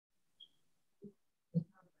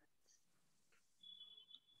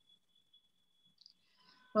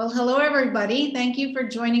Well, hello, everybody. Thank you for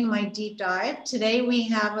joining my deep dive. Today we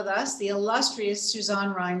have with us the illustrious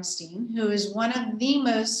Suzanne Rheinstein, who is one of the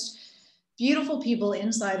most beautiful people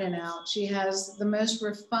inside and out. She has the most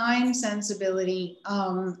refined sensibility,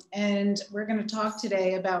 and we're going to talk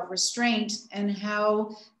today about restraint and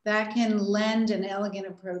how that can lend an elegant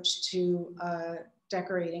approach to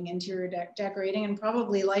decorating, interior decorating, and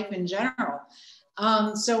probably life in general.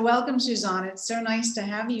 So welcome, Suzanne. It's so nice to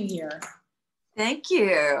have you here. Thank you.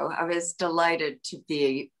 I was delighted to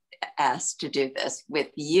be asked to do this with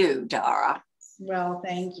you, Dara. Well,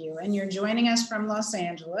 thank you. And you're joining us from Los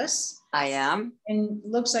Angeles. I am. And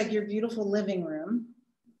looks like your beautiful living room.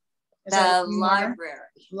 Is the library.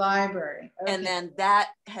 Library. Okay. And then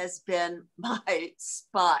that has been my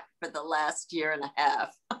spot for the last year and a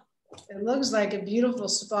half. It looks like a beautiful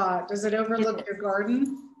spot. Does it overlook your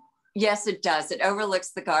garden? Yes, it does. It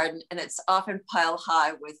overlooks the garden, and it's often pile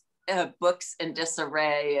high with books in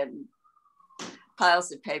disarray and piles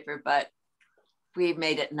of paper, but we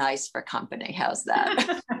made it nice for company. How's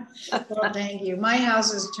that? Well, thank you. My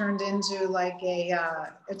house has turned into like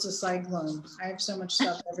it's a cyclone. I have so much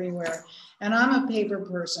stuff everywhere, and I'm a paper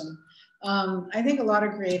person. I think a lot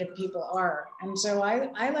of creative people are, and so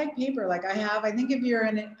I like paper. Like I think if you're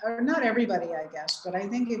in it, or not everybody, I guess, but I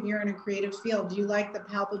think if you're in a creative field, you like the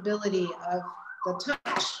palpability of the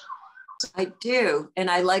touch. I do,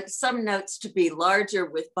 and I like some notes to be larger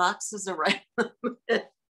with boxes around them.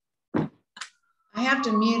 I have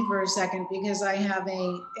to mute for a second because I have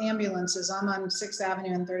ambulances. I'm on 6th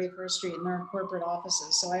Avenue and 31st Street in our corporate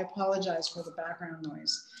offices, so I apologize for the background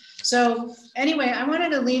noise. So anyway, I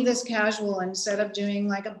wanted to leave this casual instead of doing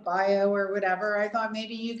like a bio or whatever. I thought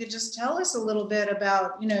maybe you could just tell us a little bit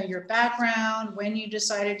about, your background, when you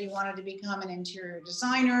decided you wanted to become an interior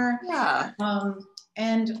designer. Yeah.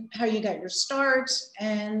 And how you got your start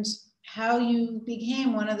and how you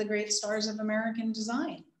became one of the great stars of American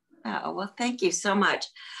design. Oh, well, thank you so much.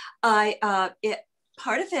 Part of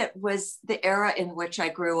it was the era in which I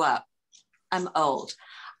grew up. I'm old.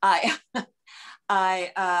 I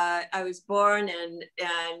was born and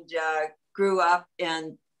grew up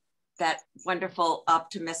in that wonderful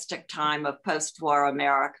optimistic time of post-war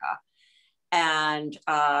America. And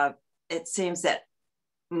it seems that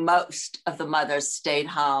most of the mothers stayed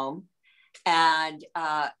home, and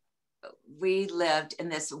we lived in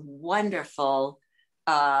this wonderful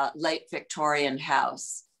late Victorian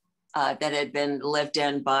house that had been lived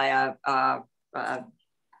in by a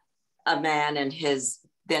man and his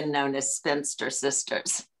then known as spinster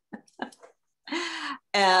sisters.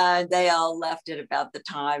 And they all left at about the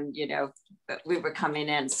time, we were coming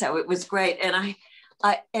in. So it was great. And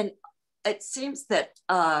and it seems that,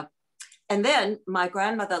 and then my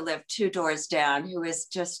grandmother lived 2 doors down, who is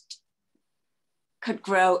just could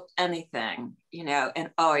grow anything,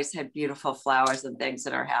 and always had beautiful flowers and things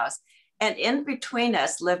in her house. And in between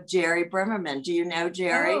us lived Jerry Brimmerman. Do you know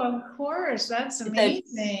Jerry? Oh, of course. That's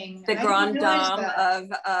amazing. The grande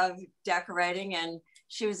dame of decorating. And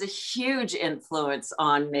she was a huge influence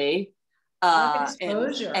on me.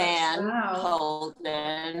 Exposure. And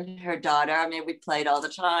Holden, her daughter. I mean, we played all the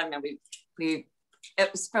time, and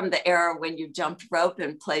it was from the era when you jumped rope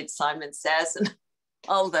and played Simon Says and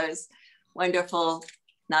all those wonderful,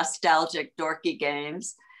 nostalgic, dorky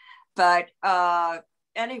games. But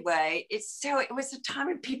anyway, it was a time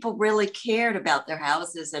when people really cared about their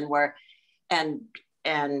houses and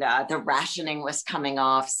the rationing was coming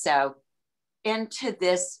off. So into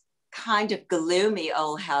this kind of gloomy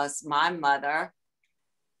old house, my mother,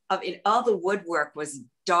 all the woodwork was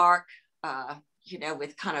dark,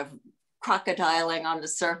 with kind of crocodiling on the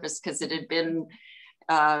surface because it had been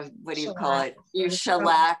what do you call it? You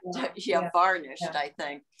shellacked, varnished, I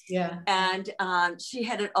think. Yeah. And she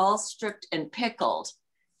had it all stripped and pickled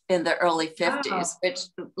in the early 50s, which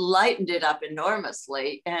lightened it up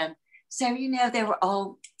enormously. And so,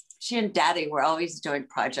 she and Daddy were always doing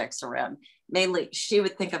projects around. Mainly, she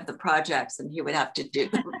would think of the projects and he would have to do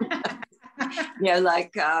them.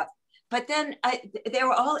 But then they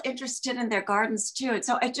were all interested in their gardens too. And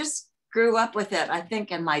so I just grew up with it, I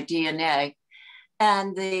think, in my DNA.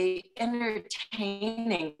 And the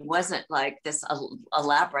entertaining wasn't like this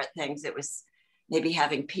elaborate things. It was maybe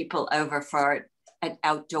having people over for an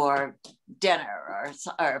outdoor dinner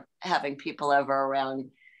or having people over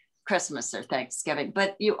around Christmas or Thanksgiving.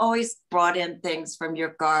 But you always brought in things from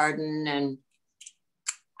your garden and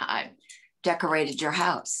decorated your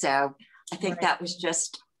house. So I think that was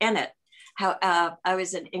just in it. I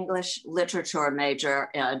was an English literature major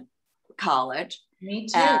in college. Me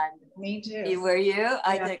too. Me too. Were you?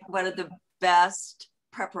 I think one of the best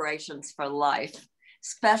preparations for life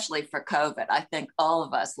especially for COVID. I think all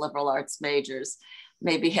of us liberal arts majors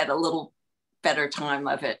maybe had a little better time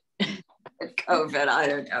of it at COVID. I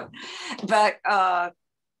don't know. But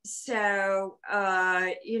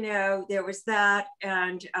there was that.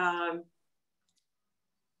 And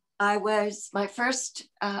my first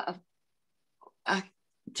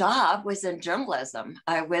job was in journalism.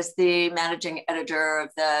 I was the managing editor of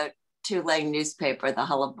the two-lane newspaper, the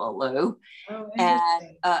Hullabaloo. Oh,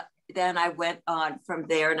 and then I went on from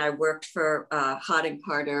there and I worked for Harding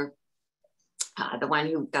Carter, the one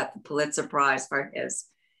who got the Pulitzer Prize for his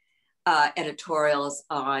editorials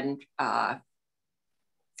on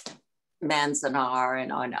Manzanar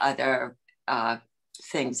and on other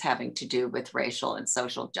things having to do with racial and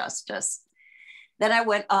social justice. Then I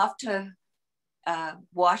went off to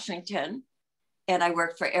Washington, and I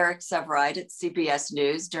worked for Eric Severide at CBS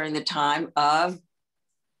News during the time of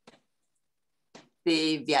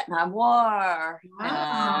the Vietnam War.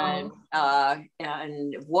 Wow.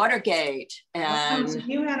 and Watergate. And wow, so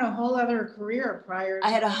you had a whole other career prior to I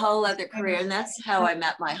had a whole other career, and that's how I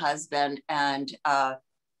met my husband. And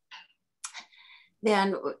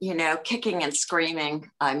then, kicking and screaming,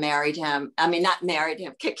 I married him. I mean, not married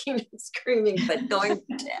him, kicking and screaming, but going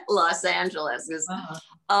to Los Angeles, because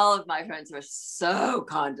all of my friends were so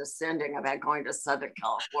condescending about going to Southern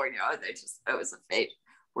California. It was a fate.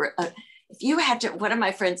 One of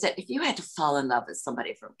my friends said, if you had to fall in love with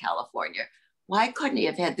somebody from California, why couldn't he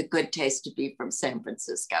have had the good taste to be from San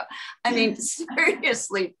Francisco? I mean,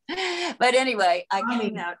 seriously. But anyway, I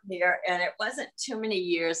came out here, and it wasn't too many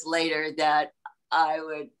years later that I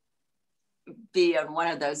would be on one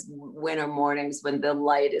of those winter mornings when the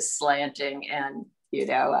light is slanting, and,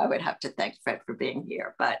 I would have to thank Fred for being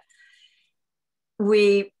here. But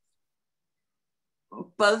we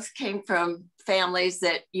both came from families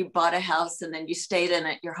that you bought a house and then you stayed in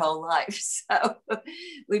it your whole life. So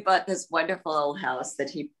we bought this wonderful old house that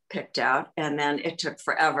he picked out, and then it took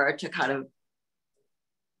forever to kind of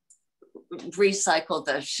recycle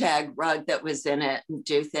the shag rug that was in it and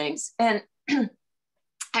do things. And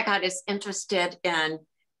I got as interested in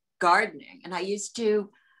gardening. And I used to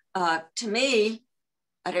me,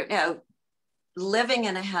 I don't know, living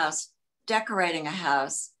in a house, decorating a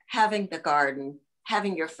house, having the garden,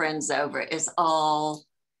 having your friends over is all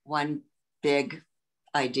one big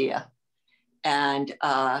idea. And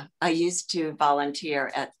I used to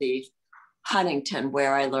volunteer at the Huntington,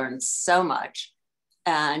 where I learned so much.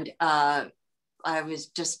 And I was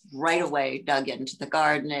just right away dug into the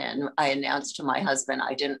garden, and I announced to my husband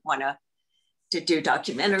I didn't want to do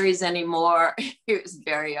documentaries anymore. He was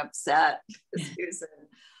very upset. He was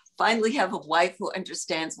finally have a wife who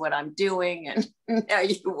understands what I'm doing, and now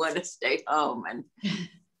you want to stay home. And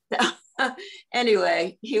so,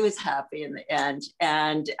 anyway, he was happy in the end.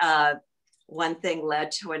 And one thing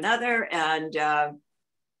led to another, and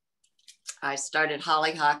I started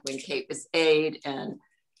Hollyhock when Kate was 8 and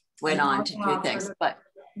went on to do things. But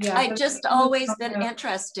I just always been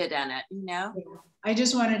interested in it, I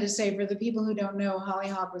just wanted to say, for the people who don't know,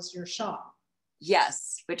 Hollyhock was your shop.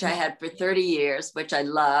 Yes, which I had for 30 years, which I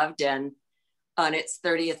loved. And on its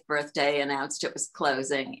 30th birthday, announced it was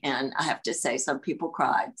closing. And I have to say, some people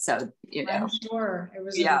cried. So, I'm sure. It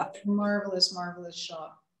was a marvelous, marvelous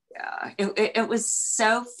shop. Yeah, it was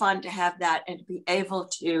so fun to have that and to be able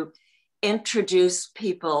to introduce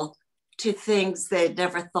people to things they'd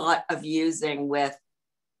never thought of using with,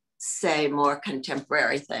 say, more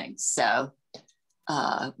contemporary things. So,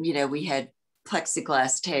 we had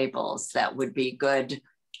plexiglass tables that would be good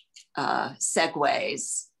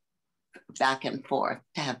segues back and forth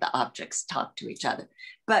to have the objects talk to each other.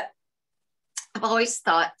 But I've always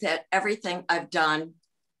thought that everything I've done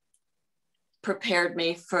prepared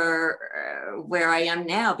me for where I am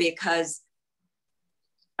now, because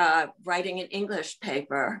writing an English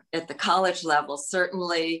paper at the college level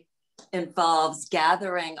certainly involves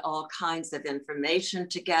gathering all kinds of information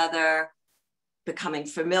together, becoming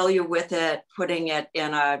familiar with it, putting it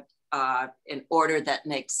in an order that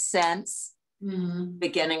makes sense,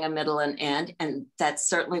 beginning, a middle, and end. And that's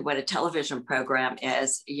certainly what a television program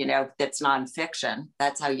is, that's nonfiction.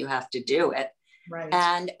 That's how you have to do it. Right.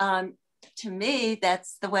 And to me,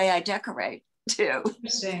 that's the way I decorate too.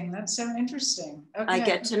 Interesting. That's so interesting. Okay. I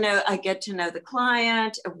get to know the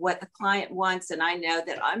client, what the client wants, and I know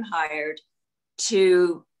that I'm hired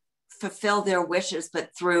to fulfill their wishes, but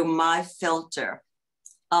through my filter,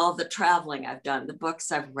 all the traveling I've done, the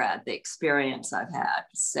books I've read, the experience I've had.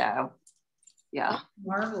 So, yeah.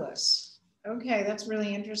 Marvelous. Okay, that's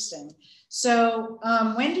really interesting. So,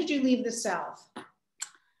 when did you leave the South?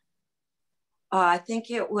 I think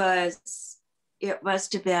it was it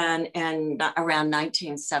must have been in around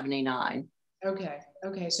 1979. Okay.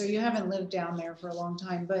 So you haven't lived down there for a long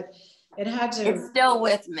time, but it had to. It's still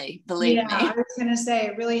with me, believe me. I was going to say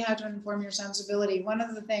it really had to inform your sensibility. One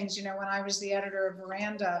of the things, you know, when I was the editor of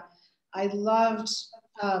Veranda, I loved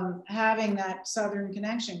having that Southern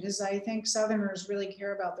connection, because I think Southerners really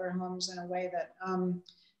care about their homes in a way that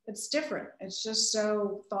it's different. It's just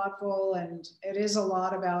so thoughtful, and it is a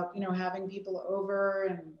lot about, you know, having people over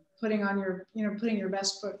and putting on your, you know, putting your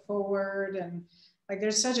best foot forward, and like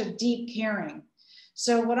there's such a deep caring.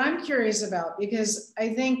 So what I'm curious about, because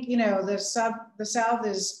I think, you know, the South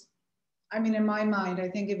is, I mean, in my mind, I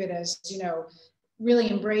think of it as, you know, really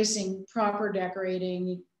embracing proper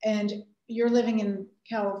decorating, and you're living in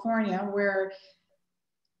California where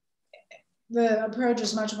the approach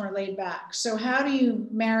is much more laid back. So how do you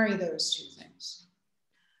marry those two things?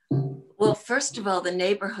 Well, first of all, the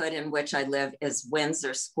neighborhood in which I live is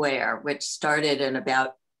Windsor Square, which started in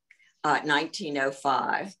about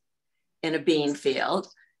 1905 in a bean field.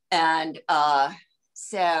 And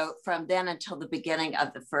so from then until the beginning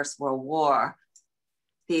of the First World War,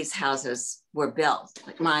 these houses were built.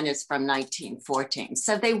 Mine is from 1914.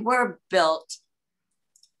 So they were built,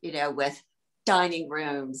 you know, with dining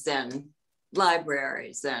rooms and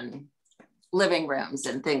libraries and living rooms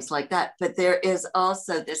and things like that. But there is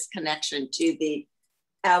also this connection to the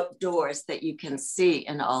outdoors that you can see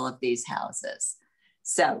in all of these houses.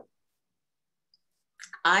 So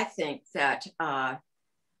I think that a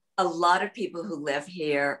lot of people who live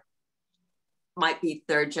here might be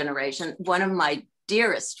third generation. One of my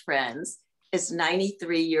dearest friends is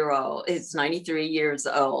 93 years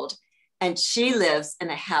old, and she lives in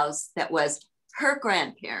a house that was her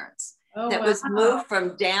grandparents, was moved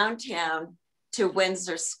from downtown to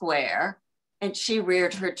Windsor Square, and she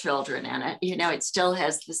reared her children in it. You know, it still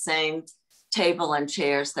has the same table and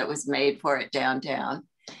chairs that was made for it downtown.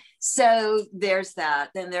 So there's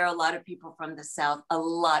that. Then there are a lot of people from the South, a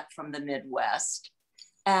lot from the Midwest.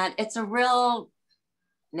 And it's a real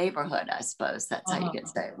neighborhood, I suppose. That's how you can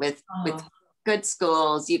say it. With good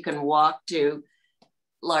schools. You can walk to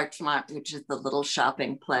Larchmont, which is the little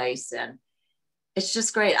shopping place. And it's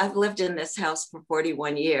just great. I've lived in this house for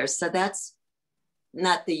 41 years. So that's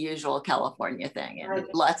not the usual California thing. And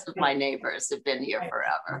lots of my neighbors have been here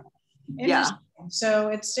forever. Yeah. So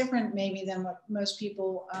it's different maybe than what most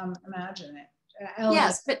people imagine it.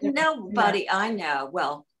 Yes, but nobody I know,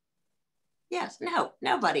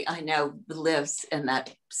 nobody I know lives in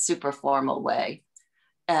that super formal way.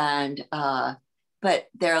 And, but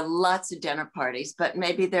there are lots of dinner parties, but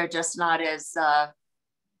maybe they're just not as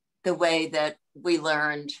the way that we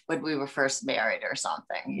learned when we were first married or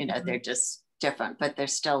something. You know, they're just different, but they're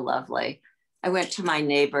still lovely. I went to my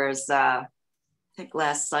neighbor's, I think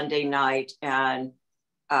last Sunday night, and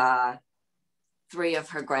 3 of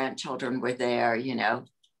her grandchildren were there, you know,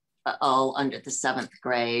 all under the 7th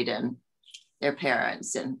grade, and their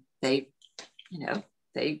parents, and they, you know,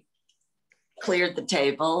 they cleared the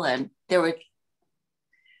table, and there were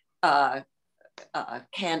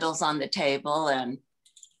candles on the table, and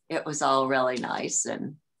it was all really nice.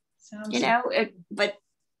 And you know, but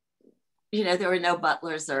you know, there were no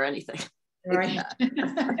butlers or anything. Right.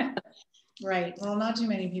 Right. Well, not too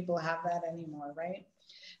many people have that anymore, right?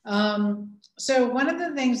 So one of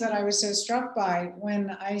the things that I was so struck by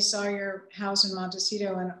when I saw your house in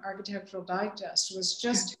Montecito in Architectural Digest was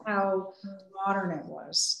just how modern it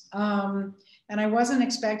was. And I wasn't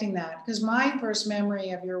expecting that, because my first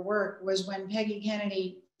memory of your work was when Peggy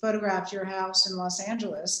Kennedy photographed your house in Los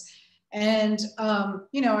Angeles. And,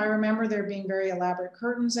 you know, I remember there being very elaborate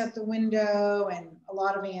curtains at the window and a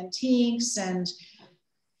lot of antiques. And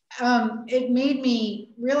it made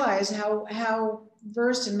me realize how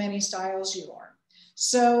versed in many styles you are.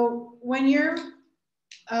 So when you're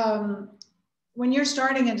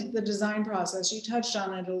starting into the design process, you touched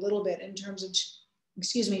on it a little bit in terms of,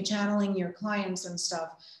 channeling your clients and stuff,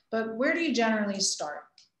 but where do you generally start?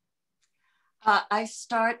 I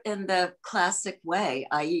start in the classic way.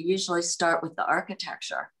 I usually start with the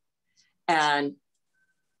architecture, and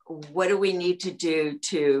what do we need to do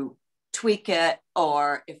to tweak it?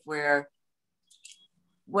 Or if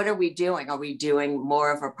what are we doing? Are we doing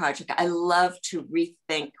more of a project? I love to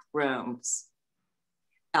rethink rooms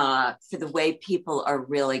for the way people are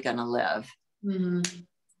really going to live. Mm-hmm.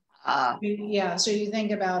 Yeah, so you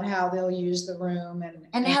think about how they'll use the room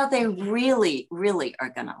and how they really, really are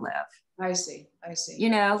going to live. I see.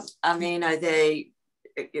 You know, I mean, are they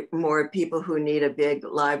more people who need a big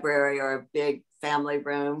library or a big family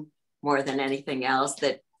room more than anything else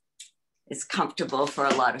that is comfortable for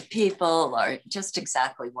a lot of people, or just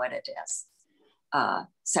exactly what it is?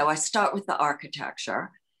 So I start with the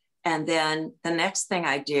architecture, and then the next thing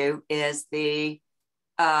I do is the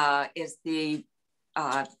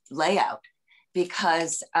layout,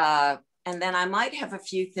 because and then I might have a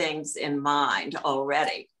few things in mind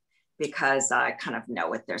already, because I kind of know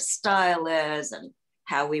what their style is and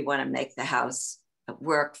how we want to make the house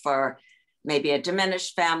work for maybe a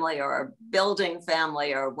diminished family or a building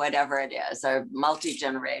family or whatever it is, or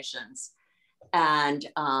multi-generations. And,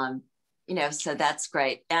 you know, so that's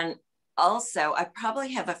great. And also, I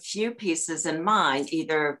probably have a few pieces in mind,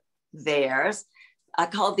 either theirs. I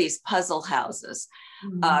call these puzzle houses,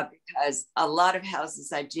 because a lot of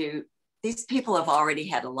houses I do, these people have already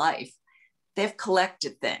had a life. They've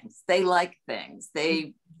collected things. They like things.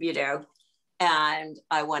 They, you know, and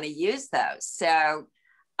I want to use those. So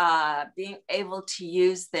being able to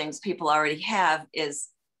use things people already have is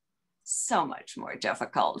so much more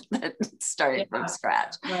difficult than starting from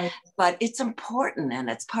scratch. Right. But it's important, and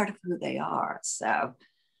it's part of who they are. So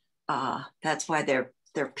that's why they're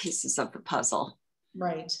pieces of the puzzle.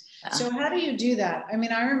 Right. So how do you do that? I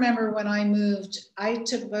mean, I remember when I moved, I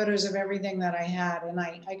took photos of everything that I had, and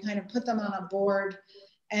I kind of put them on a board,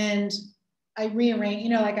 and I rearranged, you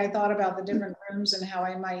know, like I thought about the different rooms and how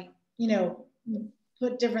I might, you know,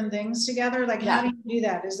 put different things together. Like, how do you do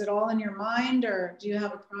that? Is it all in your mind, or do you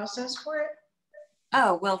have a process for it?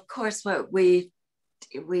 Oh, well, of course, what we,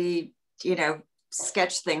 you know,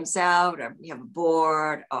 sketch things out, or we have a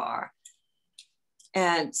board,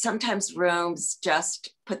 and sometimes rooms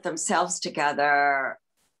just put themselves together,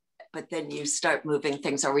 but then you start moving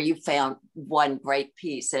things, or you found one great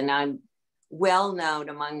piece. And I'm well known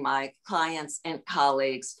among my clients and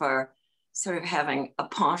colleagues for sort of having a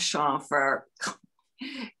penchant for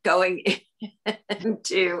going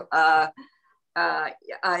into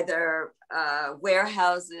either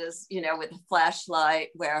warehouses, you know, with a flashlight,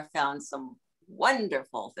 where I found some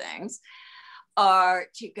wonderful things, or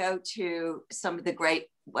to go to some of the great,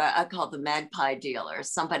 what I call the magpie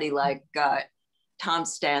dealers, somebody like Tom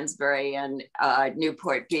Stansbury in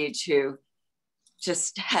Newport Beach, who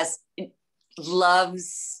just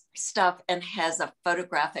loves stuff and has a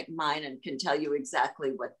photographic mind and can tell you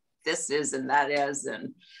exactly what this is and that is,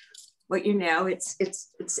 and what, you know, it's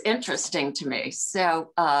interesting to me.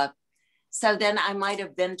 So so then I might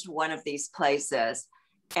have been to one of these places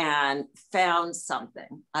and found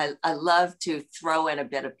something. I love to throw in a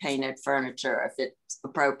bit of painted furniture if it's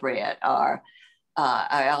appropriate. Or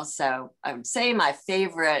I would say my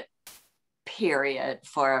favorite period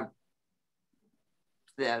for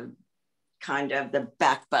the kind of the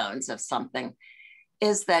backbones of something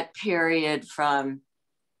is that period from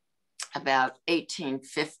about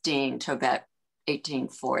 1815 to about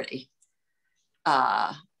 1840.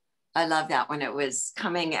 I love that, when it was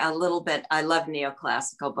coming a little bit. I love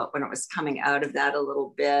neoclassical, but when it was coming out of that a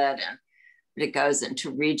little bit, and it goes into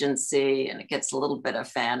Regency, and it gets a little bit of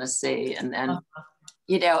fantasy, and then,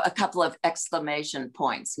 you know, a couple of exclamation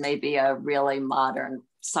points, maybe a really modern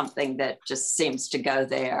something that just seems to go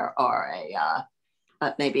there, or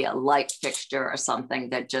maybe a light fixture or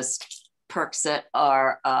something that just perks it,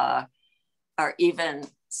 or even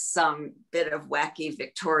some bit of wacky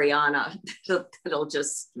Victoriana that'll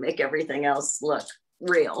just make everything else look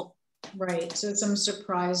real. Right. So some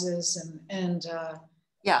surprises and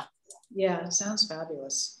yeah, sounds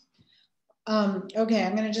fabulous. Okay,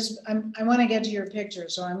 I'm going to I want to get to your picture,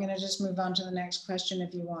 so I'm going to just move on to the next question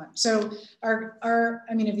if you want. So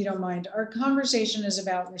I mean, if you don't mind, our conversation is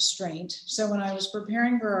about restraint. So when I was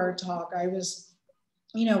preparing for our talk, I was,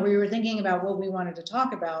 you know, we were thinking about what we wanted to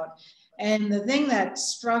talk about. And the thing that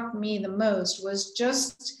struck me the most was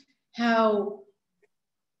just how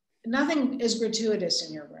nothing is gratuitous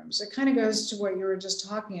in your rooms. It kind of goes to what you were just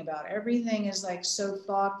talking about. Everything is like so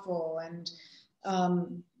thoughtful and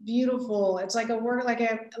beautiful. It's like a work, like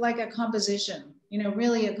a composition, you know,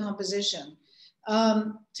 really a composition.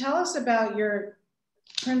 Tell us about your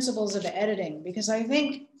principles of editing, because I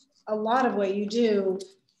think a lot of what you do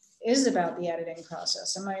is about the editing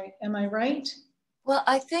process. Am I right? Well,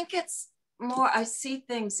 I think it's more, I see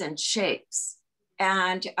things in shapes.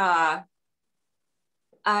 And I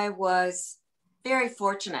was very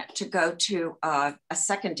fortunate to go to a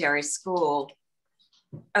secondary school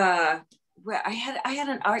where I had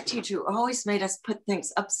an art teacher who always made us put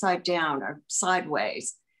things upside down or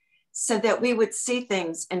sideways so that we would see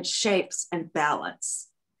things in shapes and balance.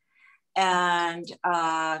 And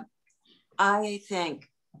I think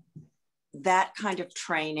that kind of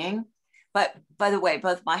training, but by the way,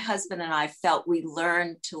 both my husband and I felt we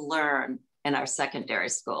learned to learn in our secondary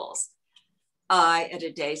schools. I at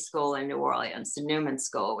a day school in New Orleans, the Newman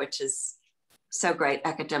School, which is so great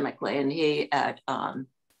academically, and he at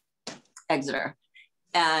Exeter.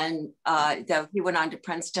 And though he went on to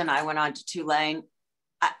Princeton, I went on to Tulane.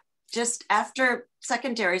 Just after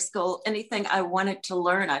secondary school, anything I wanted to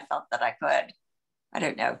learn, I felt that I could. I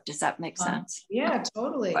don't know. Does that make sense? Yeah,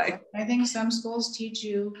 totally. Right. I think some schools teach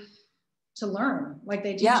you to learn, like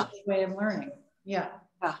they teach you the way of learning. Yeah.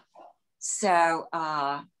 So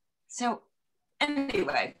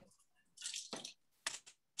anyway.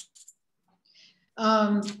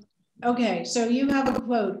 Okay, so you have a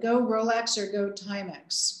quote, go Rolex or go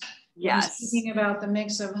Timex. Yes. Speaking about the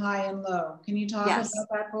mix of high and low. Can you talk about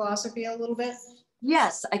that philosophy a little bit?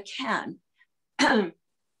 Yes, I can.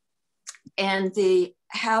 And the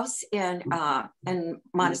house in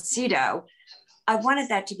Montecito, I wanted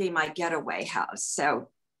that to be my getaway house. So,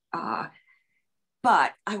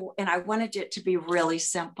 but I wanted it to be really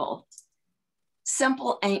simple.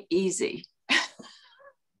 Simple ain't easy.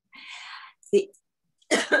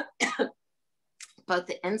 Both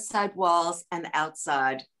the inside walls and the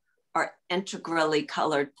outside are integrally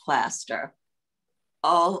colored plaster,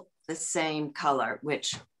 all the same color,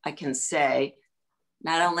 which I can say,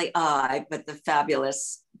 not only I, but the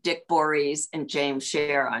fabulous Dick Voorhees and James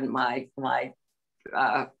Sharon, my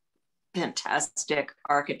fantastic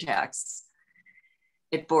architects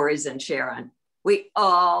at Voorhees and Sharon, we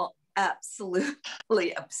all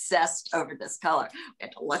absolutely obsessed over this color. We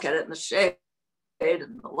had to look at it in the shade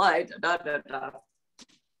and the light,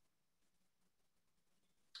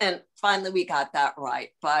 and finally we got that right.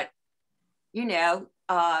 But you know,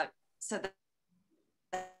 so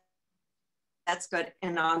that's good.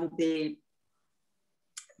 And on the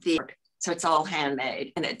so it's all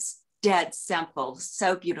handmade and it's dead simple,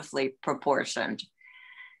 so beautifully proportioned.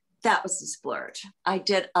 That was the splurge. I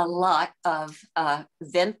did a lot of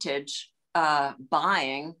vintage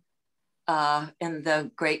buying in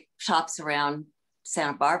the great shops around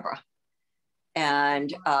Santa Barbara.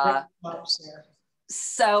 And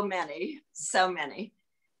so many.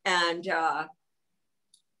 And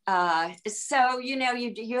so, you know,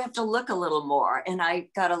 you have to look a little more. And I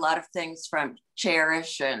got a lot of things from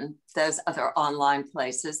Cherish and those other online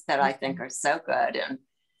places that I think are so good. And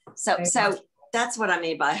so that's what I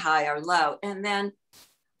mean by high or low. And then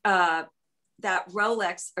that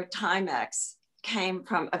Rolex or Timex came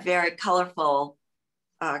from a very colorful,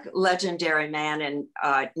 legendary man in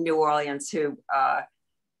New Orleans who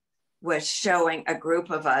was showing a group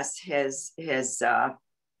of us his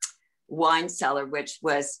wine cellar, which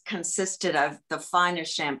consisted of the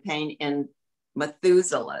finest champagne in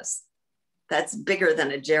Methuselah's. That's bigger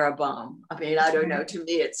than a Jeroboam. I mean, I don't know, to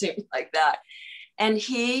me, it seemed like that. And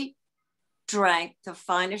he drank the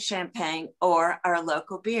finest champagne or our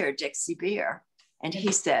local beer, Dixie beer. And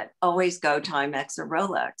he said, always go Timex or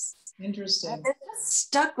Rolex. Interesting. And it just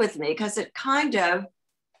stuck with me because it kind of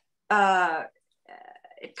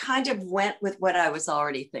went with what I was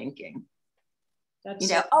already thinking. That's,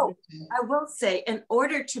 you know, I will say, in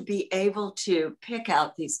order to be able to pick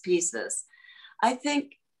out these pieces, I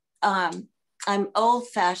think I'm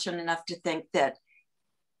old-fashioned enough to think that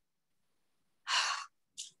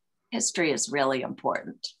history is really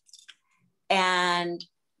important. And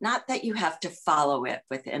not that you have to follow it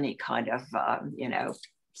with any kind of, you know,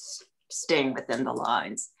 staying within the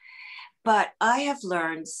lines. But I have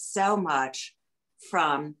learned so much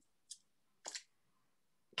from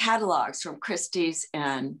catalogs from Christie's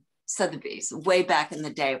and Sotheby's way back in the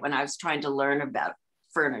day when I was trying to learn about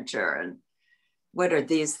furniture and what are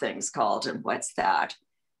these things called and what's that.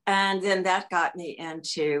 And then that got me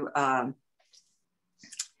into,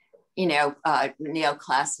 you know,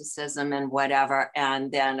 neoclassicism and whatever.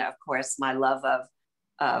 And then, of course, my love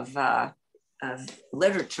of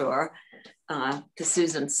literature, the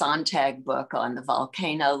Susan Sontag book on the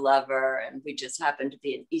volcano lover. And we just happened to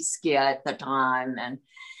be in Ischia at the time. And,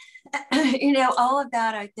 you know, all of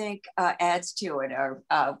that, I think, adds to it.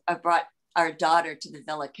 I brought our daughter to the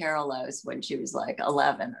Villa Carollos when she was like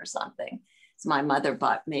 11 or something. So my mother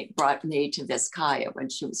brought me to Vizcaya when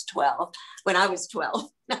she was 12, when I was 12,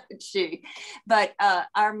 not she. But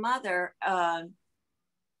our mother,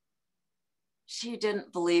 she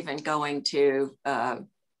didn't believe in going to,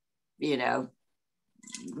 you know,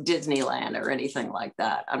 Disneyland or anything like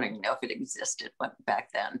that. I don't even know if it existed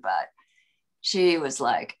back then, but she was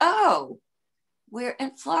like, oh, we're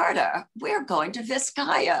in Florida. We're going to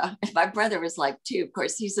Vizcaya. And my brother was like, too. Of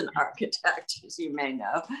course, he's an architect, as you may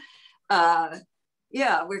know.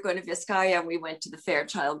 Yeah, we're going to Vizcaya. And we went to the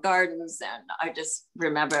Fairchild Gardens. And I just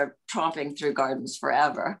remember tromping through gardens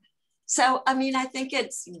forever. So, I mean, I think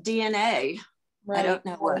it's DNA. Right. I don't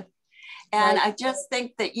know what. And I just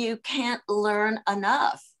think that you can't learn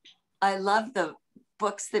enough I love the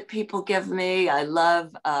books that people give me. I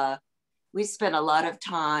love, we spent a lot of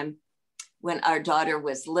time when our daughter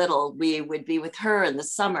was little, we would be with her in the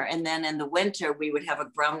summer. And then in the winter, we would have a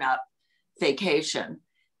grown-up vacation.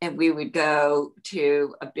 And we would go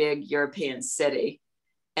to a big European city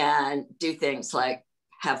and do things like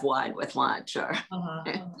have wine with lunch or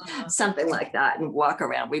something like that and walk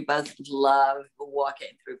around. We both love walking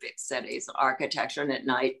through big cities, architecture, and at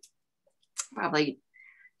night, probably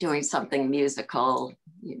doing something musical,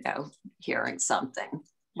 you know, hearing something,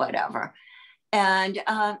 whatever. And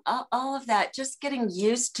all of that, just getting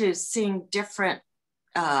used to seeing different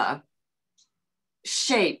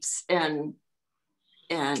shapes and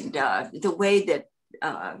the way that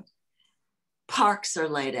parks are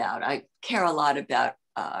laid out. I care a lot about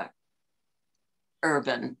the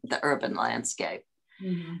urban landscape.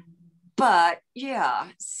 Mm-hmm. But yeah,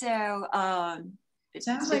 so it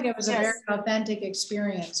sounds like it was a very authentic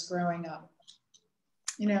experience growing up.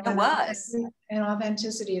 You know, it was. And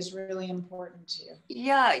authenticity is really important to you.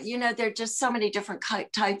 Yeah, you know, there are just so many different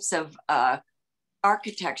types of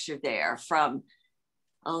architecture there, from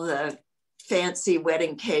all the fancy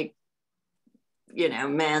wedding cake, you know,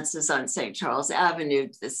 manses on St. Charles Avenue,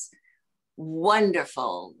 this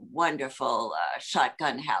wonderful, wonderful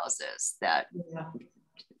shotgun houses that,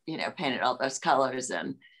 you know, painted all those colors,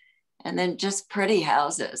 and then just pretty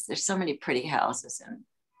houses. There's so many pretty houses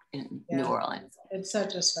in New Orleans. It's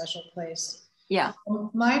such a special place. Yeah.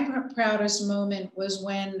 My proudest moment was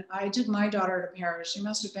when I took my daughter to Paris. She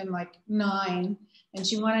must have been like 9, and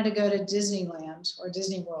she wanted to go to Disneyland or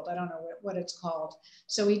Disney World. I don't know what it's called.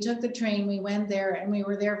 So we took the train, we went there, and we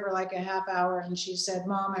were there for like a half hour. And she said,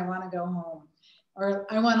 "Mom, I want to go home," or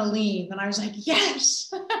 "I want to leave." And I was like, yes,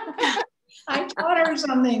 I taught her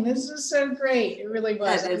something. This is so great. It really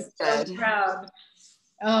was. That is I was so proud.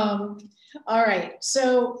 All right.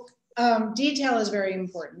 So detail is very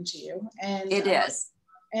important to you. And it is.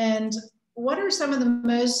 And what are some of the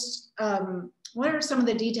most, what are some of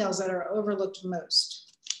the details that are overlooked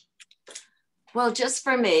most? Well, just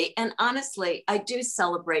for me, and honestly, I do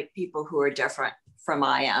celebrate people who are different from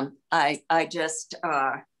I am. I just,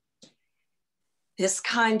 this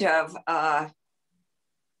kind of,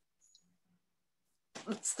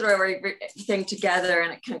 let's throw everything together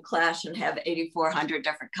and it can clash and have 8,400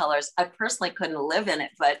 different colors. I personally couldn't live in it,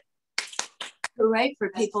 but hooray for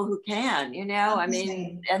people who can, you know? I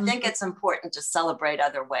mean, I think it's important to celebrate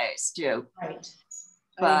other ways too. Right.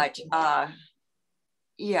 But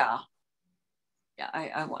yeah,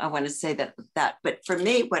 I want to say that. But for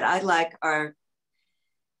me, what I like are,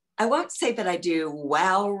 I won't say that I do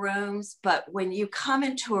wow rooms, but when you come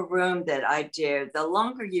into a room that I do, the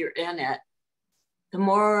longer you're in it, the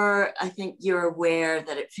more I think you're aware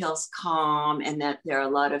that it feels calm and that there are a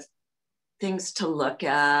lot of things to look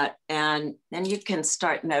at, and then you can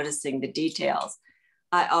start noticing the details.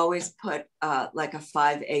 I always put like a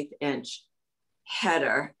 5/8 inch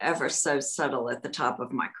header, ever so subtle, at the top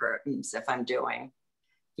of my curtains if I'm doing,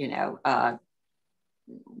 you know,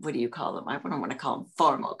 what do you call them? I don't want to call them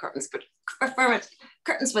formal curtains, but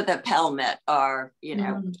curtains with a pelmet are, you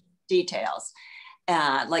know, details.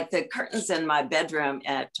 Like the curtains in my bedroom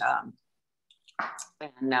at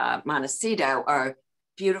Montecito are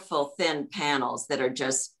beautiful thin panels that are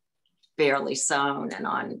just barely sewn and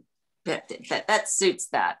on, that suits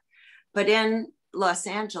that. But in Los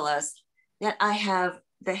Angeles, then I have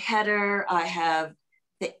the header, I have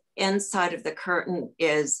the inside of the curtain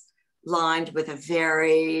is lined with a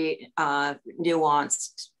very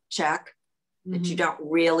nuanced check that you don't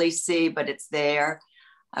really see, but it's there.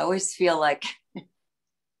 I always feel like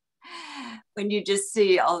when you just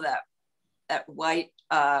see all that white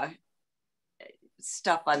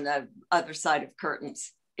stuff on the other side of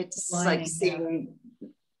curtains, it's like seeing,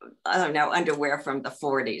 I don't know, underwear from the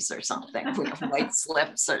 40s or something, white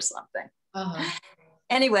slips or something.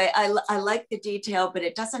 Anyway, I like the detail, but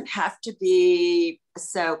it doesn't have to be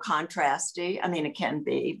so contrasty. I mean, it can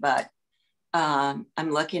be, but I'm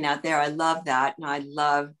looking out there. I love that. And I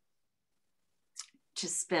love to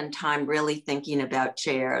spend time really thinking about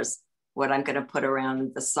chairs, what I'm going to put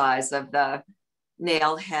around, the size of the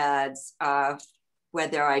nail heads,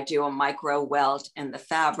 whether I do a micro welt in the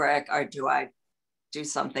fabric or do I do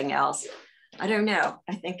something else. I don't know.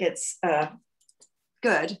 I think it's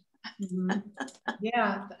good.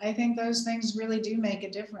 Yeah, I think those things really do make a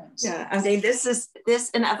difference. Yeah, I mean, this,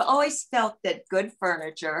 and I've always felt that good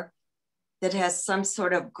furniture that has some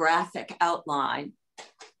sort of graphic outline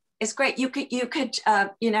is great. You could,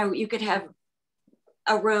 you know, you could have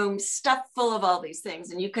a room stuffed full of all these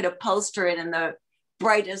things, and you could upholster it in the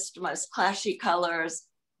brightest, most clashy colors,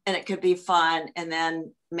 and it could be fun. And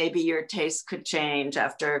then maybe your taste could change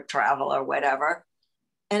after travel or whatever.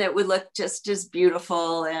 And it would look just as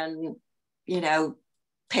beautiful and, you know,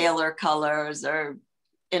 paler colors or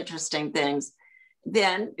interesting things.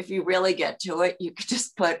 Then if you really get to it, you could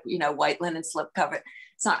just put, you know, white linen slipcover.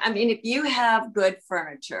 So, I mean, if you have good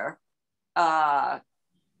furniture and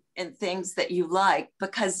things that you like,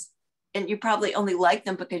 because, and you probably only like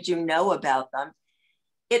them because you know about them,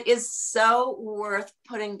 it is so worth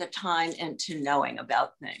putting the time into knowing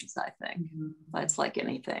about things, I think. It's like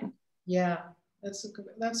anything. Yeah,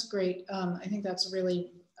 that's great. I think that's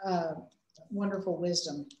really wonderful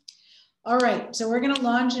wisdom. All right, so we're going to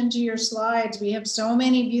launch into your slides. We have so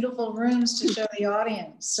many beautiful rooms to show the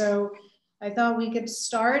audience. So I thought we could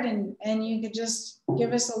start and you could just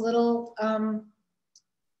give us a little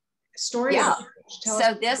story. Yeah,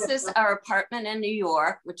 so this is our apartment in New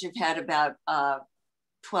York, which we've had about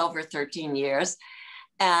 12 or 13 years.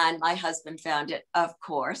 And my husband found it, of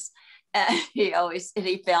course. And he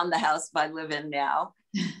found the house I live in now.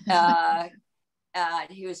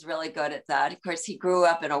 He was really good at that. Of course, he grew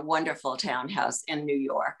up in a wonderful townhouse in New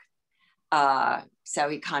York. So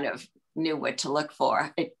he kind of knew what to look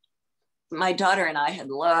for. My daughter and I had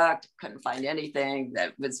looked, couldn't find anything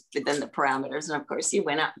that was within the parameters. And of course, he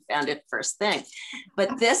went out and found it first thing.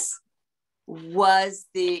 But this was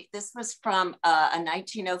from a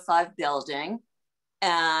 1905 building.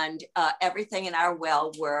 And everything in our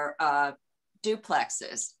well were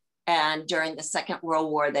duplexes. And during the Second World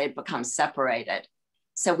War, they'd become separated.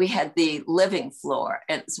 So we had the living floor,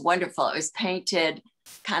 and it's wonderful. It was painted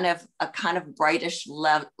kind of brightish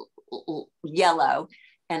yellow,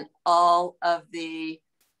 and all of the,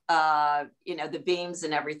 the beams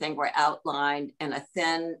and everything were outlined in a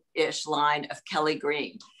thin-ish line of Kelly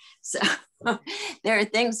green. So there are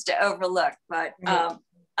things to overlook, but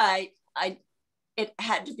it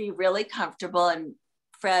had to be really comfortable. And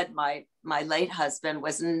Fred, my late husband,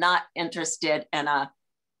 was not interested in a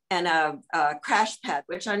crash pad,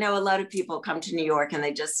 which I know a lot of people come to New York and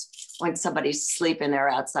they just want somebody sleeping there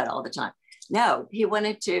outside all the time. No, he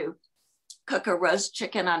wanted to cook a roast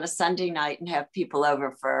chicken on a Sunday night and have people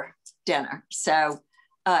over for dinner. So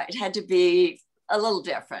it had to be a little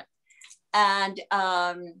different. And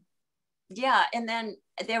and then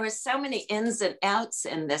there were so many ins and outs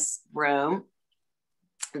in this room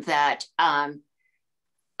that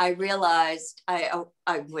I realized I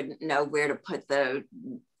wouldn't know where to put the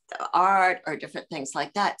art or different things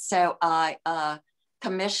like that. So I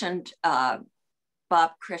commissioned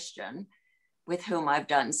Bob Christian, with whom I've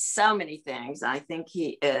done so many things. I think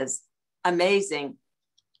he is amazing.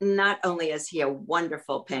 Not only is he a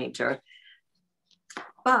wonderful painter,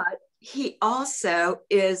 but he also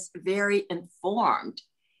is very informed.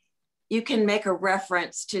 You can make a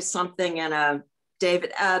reference to something in a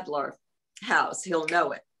David Adler house, he'll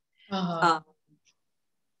know it.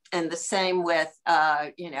 And the same with,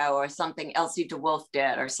 or something Elsie DeWolf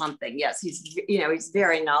did or something. Yes, he's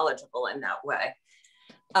very knowledgeable in that way.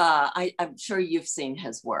 I'm sure you've seen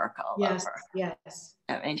his work all over. Yes.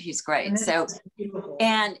 I mean, he's great.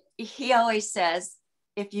 And he always says,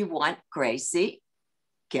 if you want Gracie,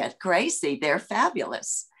 get Gracie. They're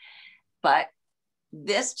fabulous. But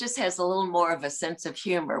this just has a little more of a sense of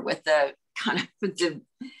humor with the kind of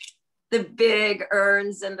the big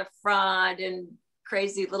urns in the front and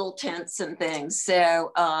crazy little tents and things.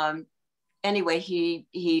 So anyway,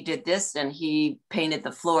 he did this, and he painted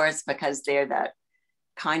the floors because they're that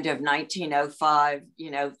kind of 1905,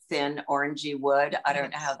 thin orangey wood. I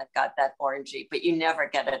don't know how that got that orangey, but you never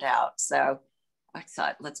get it out. So I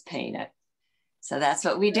thought, let's paint it. So that's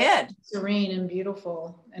what we did. Serene and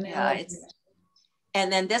beautiful and elegant.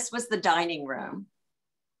 And then this was the dining room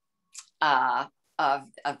of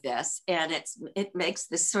this, and it makes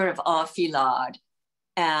this sort of enfilade.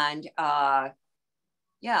 And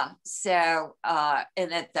so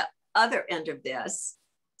and at the other end of this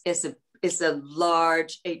is a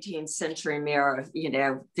large 18th century mirror,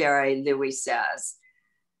 very Louis says.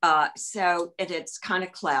 So it's kind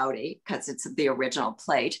of cloudy because it's the original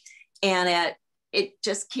plate, and it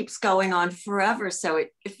just keeps going on forever. So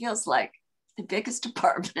it feels like the biggest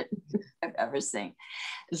apartment I've ever seen.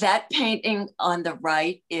 That painting on the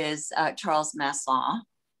right is Charles Masson.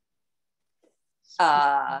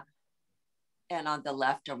 And on the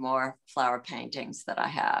left are more flower paintings that I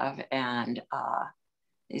have, and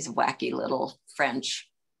these wacky little French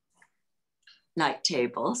night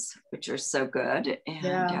tables, which are so good.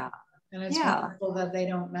 And and it's wonderful that they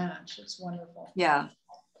don't match. It's wonderful. Yeah.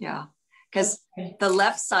 Because the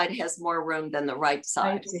left side has more room than the right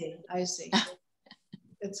side. I see.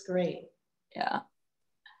 It's great. Yeah.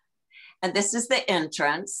 And this is the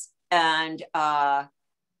entrance. And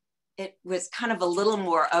it was kind of a little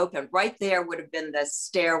more open. Right there would have been the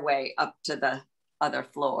stairway up to the other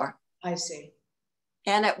floor. I see.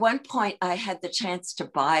 And at one point I had the chance to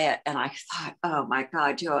buy it. And I thought, oh my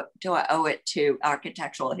God, do I owe it to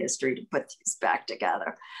architectural history to put these back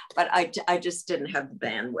together? But I just didn't have the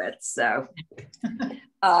bandwidth. So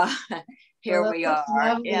here we are.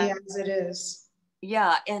 Lovely as it is.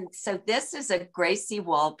 Yeah. And so this is a Gracie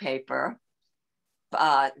wallpaper,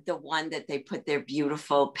 the one that they put their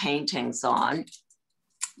beautiful paintings on.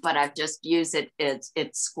 But I've just used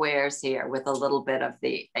it's squares here with a little bit of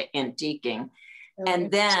the antiquing.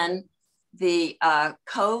 And then the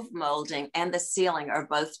cove molding and the ceiling are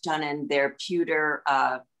both done in their pewter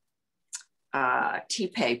tea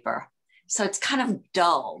paper. So it's kind of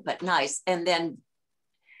dull, but nice. And then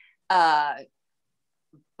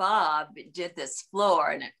Bob did this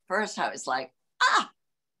floor. And at first I was like,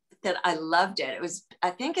 that I loved it. It was,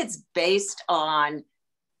 I think it's based on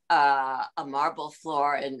a marble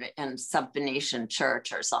floor in some Venetian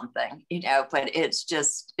church or something, you know, but it's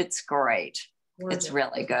just, it's great. Gorgeous. It's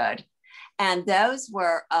really good. And those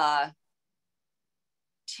were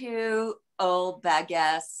 2 old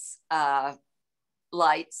Baguettes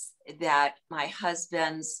lights that my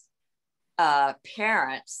husband's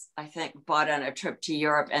parents, I think, bought on a trip to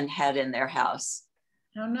Europe and had in their house.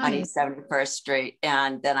 Oh, nice. On 71st Street.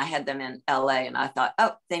 And then I had them in LA and I thought,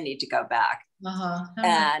 oh, they need to go back.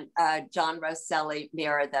 And John Rosselli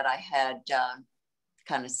mirror that I had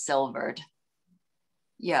kind of silvered.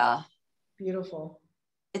 Yeah. Beautiful.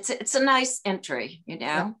 It's a nice entry, you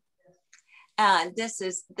know. Yeah. And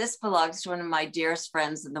this belongs to one of my dearest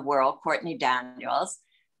friends in the world, Courtney Daniels.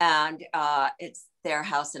 And it's their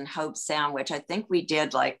house in Hope Sound, which I think we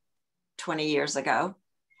did like 20 years ago.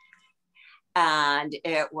 And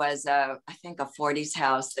it was I think a 40s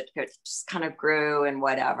house that just kind of grew and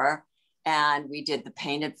whatever. And we did the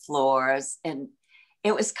painted floors. And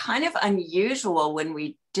it was kind of unusual when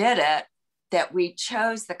we did it that we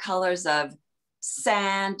chose the colors of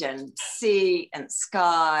sand and sea and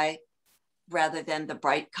sky rather than the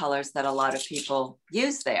bright colors that a lot of people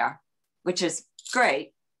use there, which is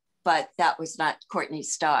great, but that was not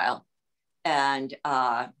Courtney's style. And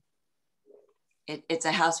it's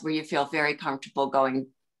a house where you feel very comfortable going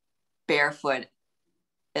barefoot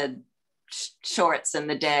in shorts in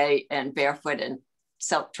the day and barefoot in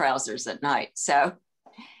silk trousers at night. So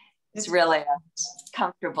it's really a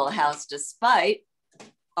comfortable house despite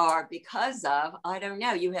or because of, I don't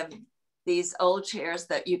know, you have these old chairs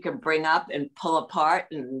that you can bring up and pull apart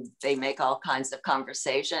and they make all kinds of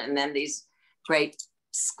conversation. And then these great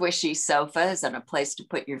squishy sofas and a place to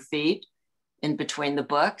put your feet in between the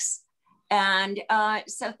books. And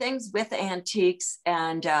so things with antiques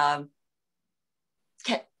and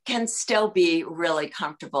can still be really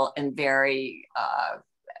comfortable and very,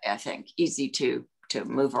 I think, easy to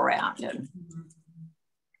move around in.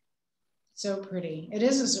 So pretty. It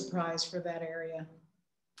is a surprise for that area.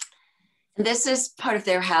 And this is part of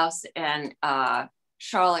their house in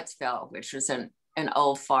Charlottesville, which was an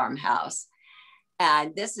old farmhouse.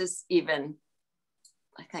 And this is even,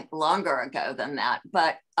 I think, longer ago than that.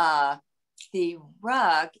 But the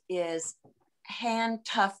rug is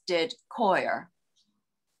hand-tufted coir.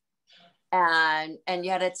 And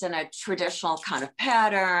yet it's in a traditional kind of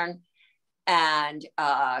pattern. And,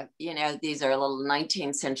 you know, these are little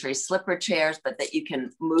 19th century slipper chairs, but that you can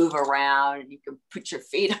move around and you can put your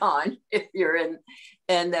feet on if you're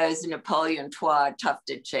in those Napoleon III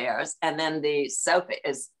tufted chairs. And then the sofa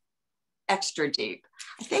is extra deep.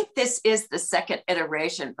 I think this is the second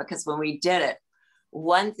iteration because when we did it,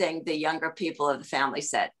 one thing the younger people of the family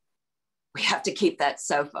said, we have to keep that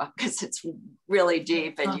sofa because it's really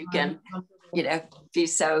deep and you can, you know, be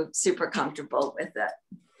so super comfortable with it.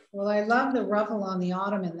 Well, I love the ruffle on the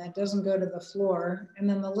ottoman that doesn't go to the floor. And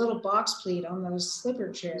then the little box pleat on those slipper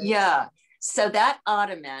chairs. Yeah. So that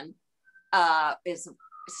ottoman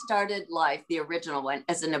started life, the original one,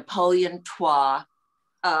 as a Napoleon III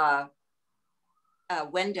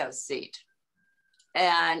window seat.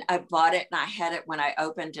 And I bought it and I had it when I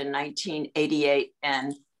opened in 1988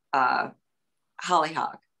 in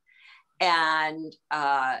Hollyhock. And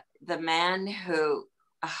the man who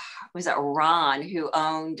was it Ron who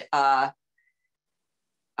owned well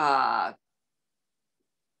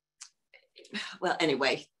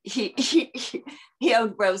anyway he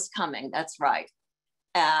owned Rose Cumming, that's right,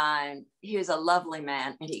 and he was a lovely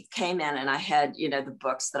man and he came in and I had, you know, the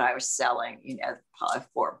books that I was selling, you know, probably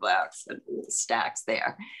 4 books and stacks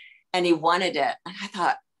there, and he wanted it and I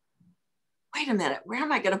thought, wait a minute, where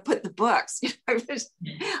am I going to put the books?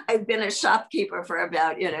 I've been a shopkeeper for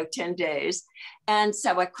about, 10 days. And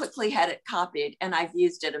so I quickly had it copied, and I've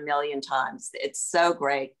used it a million times. It's so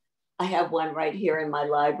great. I have one right here in my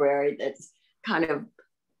library that's kind of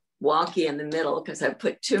wonky in the middle because I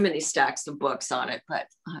put too many stacks of books on it. But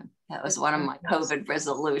that was one of my COVID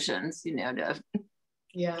resolutions, to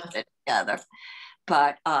put it together.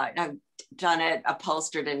 But I've done it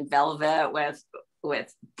upholstered in velvet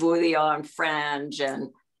with bouillon fringe, and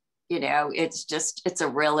it's a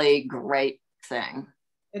really great thing.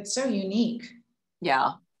 It's so unique.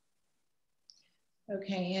 Yeah.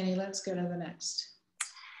 Okay, Annie, let's go to the next.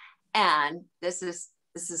 And this is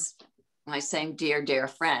my same dear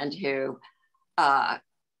friend who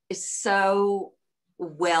is so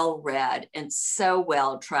well read and so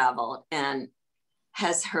well traveled and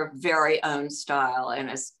has her very own style and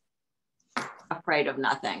is afraid of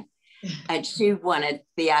nothing. And she wanted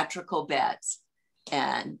theatrical beds,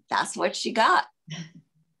 and that's what she got.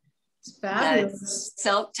 It's fabulous.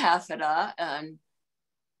 Silk taffeta, and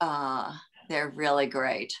they're really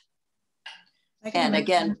great. And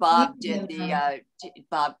again, Bob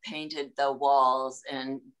Bob painted the walls,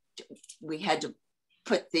 and we had to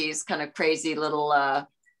put these kind of crazy little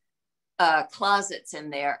closets in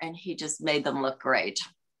there, and he just made them look great.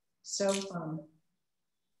 So fun.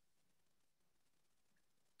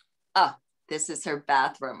 Oh, this is her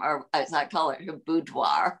bathroom, or as I call it, her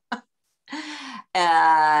boudoir.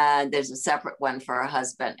 And there's a separate one for her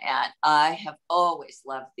husband. And I have always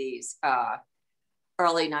loved these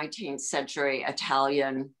early 19th century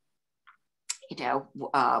Italian,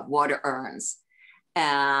 water urns.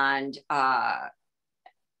 And I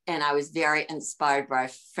was very inspired by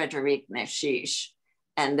Frédéric Méchiche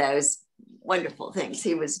and those wonderful things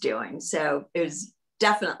he was doing. So it was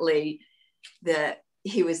definitely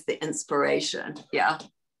he was the inspiration. Yeah.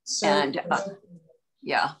 So, and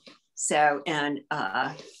yeah. So, and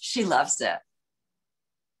she loves it.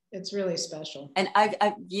 It's really special. And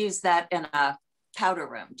I've used that in a powder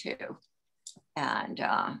room too. And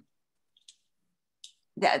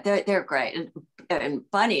they're great. And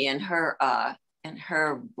Bunny and her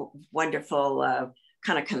wonderful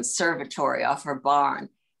kind of conservatory off her barn,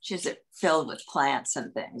 she's filled with plants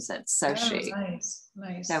and things. It's so chic. Nice.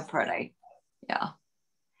 So pretty. Yeah.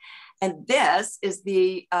 And this is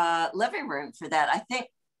the living room for that. I think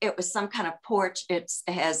it was some kind of porch. It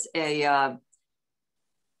has a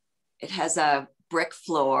brick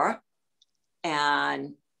floor,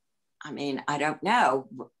 and I mean, I don't know,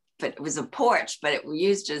 but it was a porch, but it was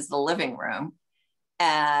used as the living room.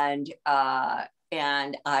 And I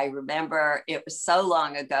remember it was so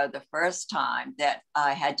long ago, the first time that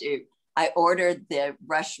I ordered the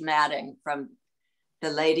rush matting from the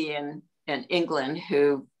lady in England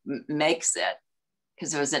who makes it,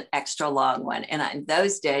 because it was an extra long one. And in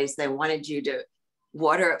those days, they wanted you to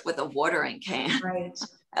water it with a watering can. Right.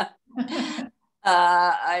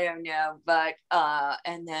 I don't know, but,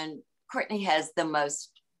 and then Courtney has the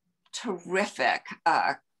most terrific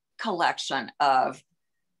collection of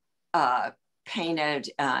painted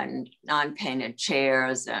and non-painted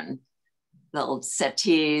chairs and little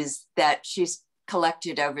settees that she's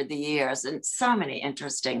collected over the years, and so many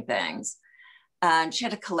interesting things. And she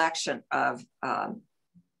had a collection of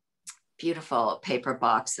beautiful paper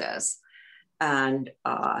boxes. And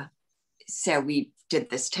so we did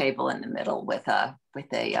this table in the middle with a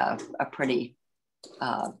pretty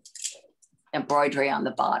embroidery on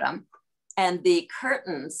the bottom. And the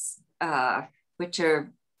curtains, which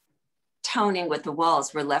are toning with the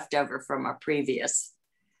walls, were left over from a previous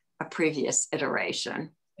iteration.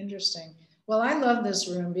 Interesting. Well, I love this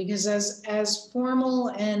room because as formal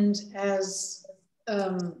and as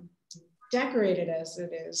decorated as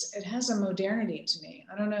it is, it has a modernity to me.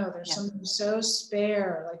 I don't know. There's something so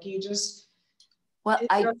spare, like you just. Well,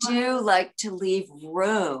 I do like to leave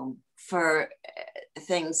room for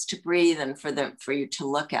things to breathe and for you to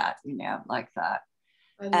look at, like that.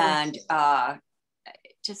 And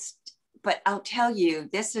but I'll tell you,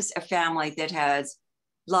 this is a family that has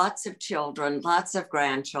lots of children, lots of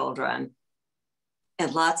grandchildren,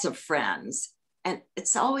 and lots of friends. And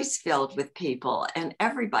it's always filled with people, and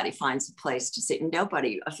everybody finds a place to sit.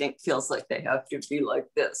 Nobody, I think, feels like they have to be like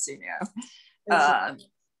this,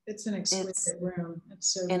 It's an exquisite room.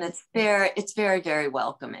 It's so and it's very, very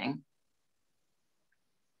welcoming.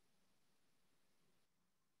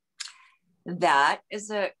 That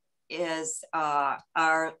is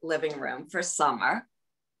our living room for summer.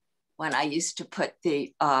 When I used to put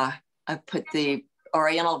the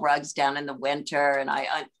Oriental rugs down in the winter, and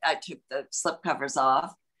I took the slip covers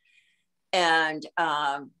off, and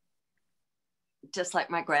just like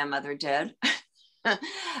my grandmother did.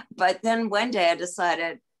 But then one day I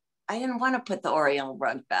decided I didn't want to put the Oriental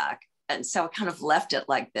rug back. And so I kind of left it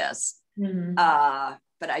like this. Mm-hmm.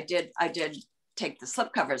 But I did take the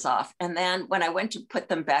slipcovers off. And then when I went to put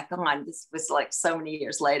them back on, this was like so many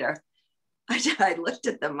years later, I looked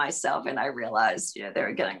at them myself and I realized, you know, they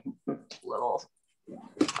were getting a little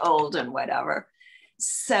old and whatever.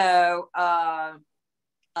 So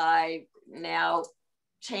I now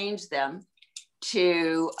changed them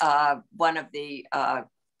to one of the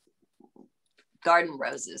garden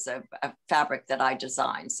roses, a fabric that I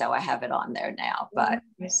designed. So I have it on there now. But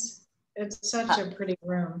nice. It's such a pretty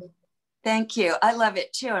room. Thank you. I love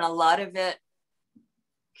it too. And a lot of it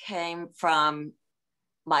came from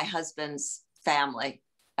my husband's family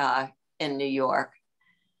in New York.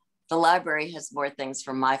 The library has more things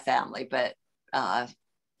from my family, but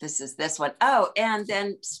this is this one. Oh, and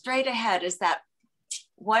then straight ahead is that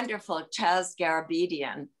wonderful Chas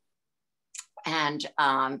Garabedian. And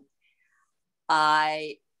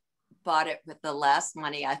I bought it with the last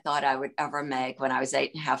money I thought I would ever make when I was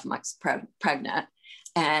 8.5 months pregnant.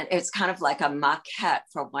 And it's kind of like a maquette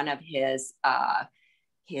for one of his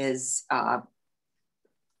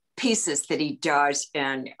pieces that he does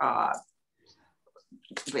in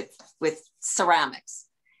with ceramics.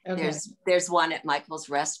 Okay. There's one at Michael's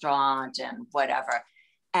restaurant and whatever.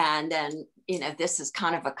 And then, you know, this is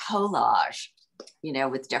kind of a collage, you know,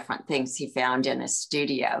 with different things he found in his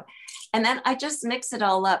studio. And then I just mix it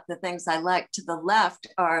all up. The things I like to the left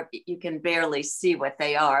are, you can barely see what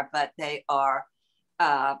they are, but they are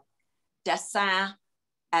dessin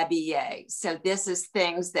habillé. So this is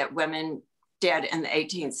things that women did in the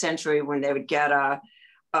 18th century when they would get a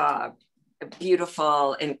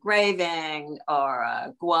beautiful engraving or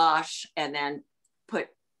a gouache and then put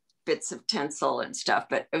bits of tinsel and stuff,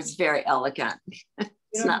 but it was very elegant.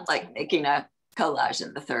 It's not like making a collage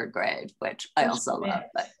in the 3rd grade, which I also love.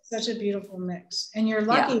 But such a beautiful mix. And you're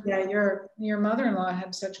lucky that your mother-in-law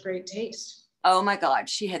had such great taste. Oh my God,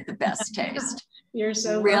 she had the best taste. You're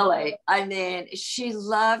so really lucky. I mean, she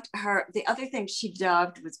loved the other thing she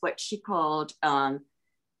loved was what she called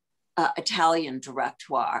Italian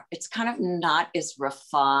directoire. It's kind of not as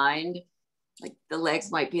refined, like the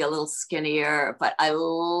legs might be a little skinnier, but I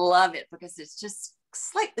love it because it's just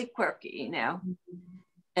slightly quirky, you know.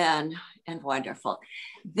 And wonderful.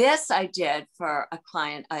 This I did for a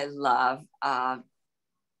client I love, a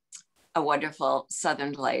wonderful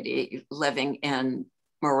Southern lady living in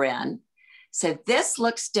Marin. So this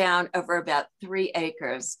looks down over about 3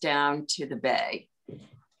 acres down to the bay.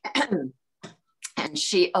 And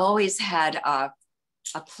she always had a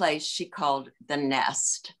place she called the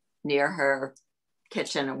Nest near her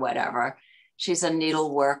kitchen or whatever. She's a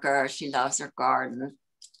needle worker. She loves her garden.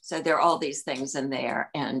 So there are all these things in there,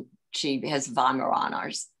 and she has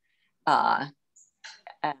Weimaraners.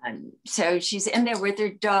 And so she's in there with her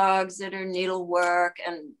dogs and her needlework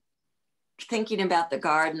and thinking about the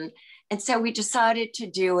garden. And so we decided to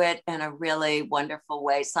do it in a really wonderful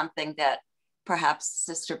way, something that perhaps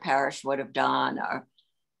Sister Parish would have done or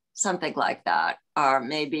something like that, or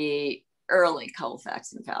maybe early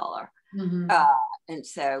Colfax and Fowler. Mm-hmm. And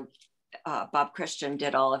so Bob Christian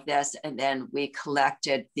did all of this, and then we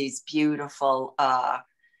collected these beautiful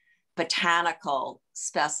botanical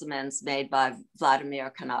specimens made by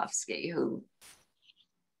Vladimir Konofsky, whose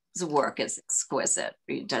work is exquisite.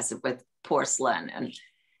 He does it with porcelain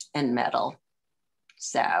and metal.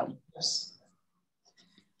 So. Yes.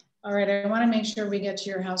 All right, I want to make sure we get to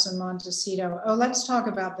your house in Montecito. Oh, let's talk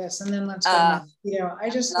about this, and then let's go to Montecito. I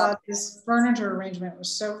just thought this furniture arrangement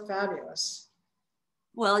was so fabulous.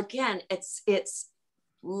 Well, again, it's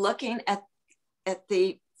looking at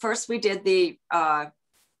the first we did the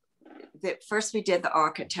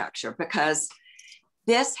architecture, because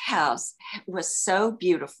this house was so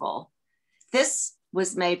beautiful. This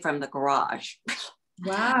was made from the garage.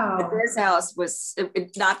 Wow. But this house was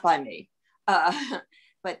not by me,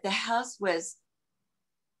 but the house was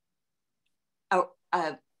a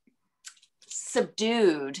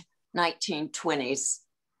subdued 1920s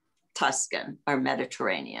Tuscan or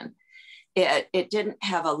Mediterranean. It didn't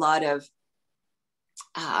have a lot of,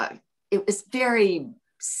 it was very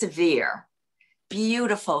severe,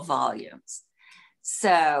 beautiful volumes.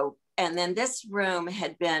 So, and then this room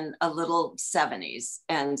had been a little 70s.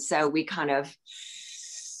 And so we kind of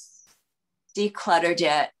decluttered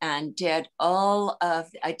it and I did all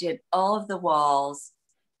of the walls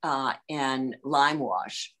in lime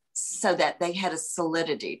wash so that they had a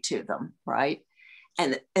solidity to them, right?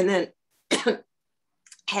 And then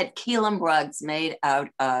had Keelam rugs made out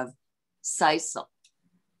of sisal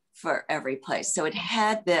for every place. So it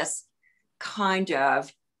had this kind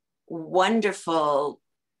of wonderful,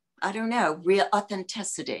 I don't know, real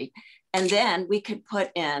authenticity. And then we could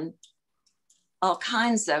put in all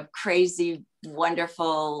kinds of crazy,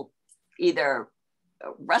 wonderful, either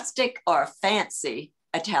rustic or fancy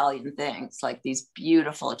Italian things, like these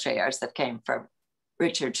beautiful chairs that came from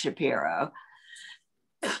Richard Shapiro.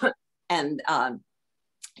 And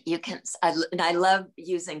you can, I love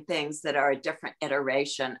using things that are a different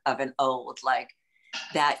iteration of an old, like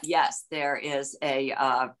that. Yes, there is a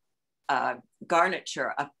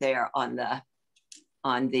garniture up there on the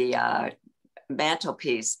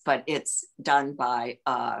mantelpiece, but it's done by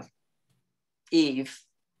Eve.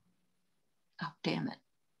 Oh, damn it.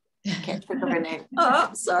 I can't think of her name.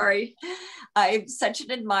 Oh, sorry. I'm such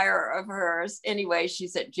an admirer of hers. Anyway,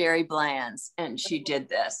 she's at Jerry Bland's and she did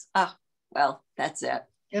this. Oh, well, that's it.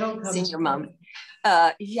 It'll come. Senior mom.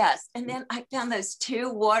 Yes. And then I found those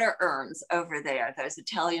 2 water urns over there, those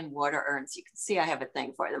Italian water urns. You can see I have a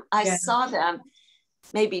thing for them. I saw them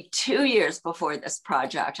maybe 2 years before this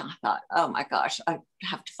project. And I thought, oh my gosh, I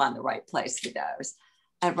have to find the right place for those.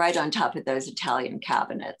 And right on top of those Italian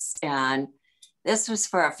cabinets. And this was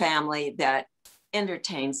for a family that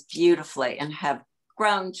entertains beautifully and have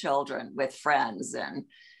grown children with friends. And,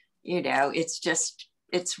 you know,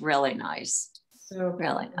 it's really nice. So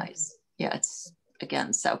really nice. Yeah, it's,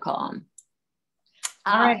 again, so calm.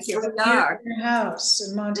 All right, here we are. Your house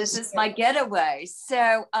in This is my getaway.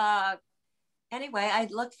 So anyway, I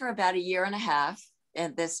looked for about 1.5 years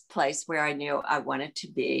in this place where I knew I wanted to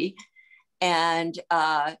be. And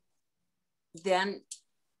then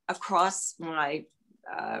across my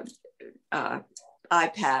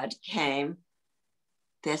iPad came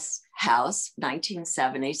this house,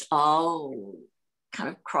 1970s, all kind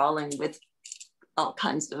of crawling with all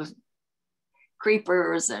kinds of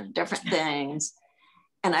creepers and different things.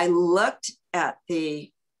 And I looked at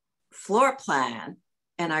the floor plan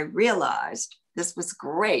and I realized this was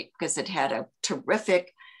great because it had a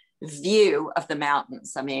terrific view of the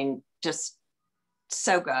mountains. I mean, just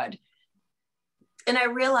so good. And I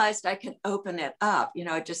realized I could open it up. You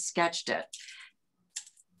know, I just sketched it.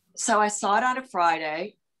 So I saw it on a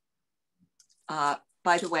Friday.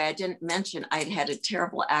 By the way, I didn't mention I'd had a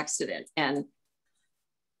terrible accident in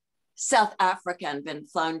South Africa and been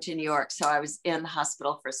flown to New York. So I was in the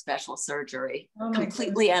hospital for special surgery,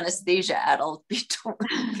 completely anesthesia-addled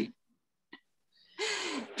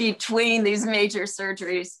between these major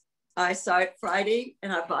surgeries. I saw it Friday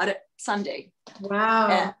and I bought it Sunday. Wow.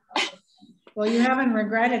 And, well, you haven't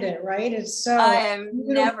regretted it, right? It's so I have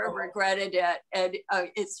never regretted it. And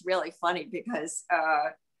it's really funny because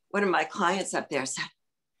one of my clients up there said,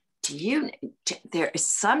 there is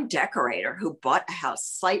some decorator who bought a house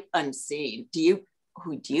sight unseen. Do you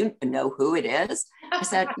know who it is? I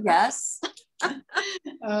said, yes.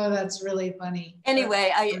 Oh, that's really funny.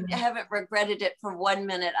 Anyway, I haven't regretted it for 1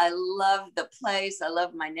 minute. I love the place. I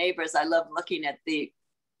love my neighbors. I love looking at the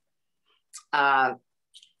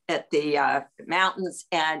mountains,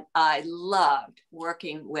 and I loved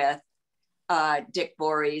working with Dick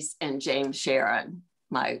Voorhees and James Sharon,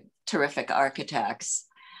 my terrific architects.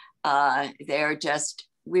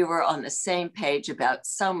 We were on the same page about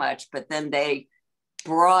so much, but then they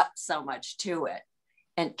brought so much to it,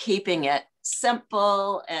 and keeping it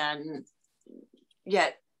simple and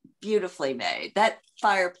yet beautifully made. That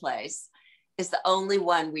fireplace is the only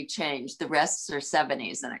one we changed. The rest are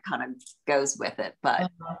 70s and it kind of goes with it,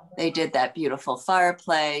 but they did that beautiful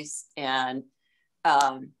fireplace. And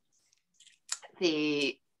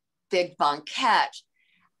the big banquette,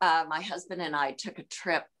 my husband and I took a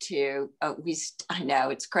trip to, I know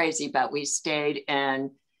it's crazy, but we stayed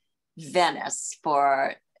in Venice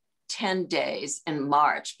for 10 days in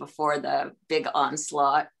March before the big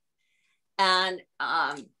onslaught. And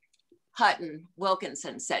Hutton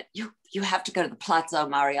Wilkinson said, you have to go to the Palazzo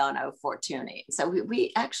Mariano Fortuny. So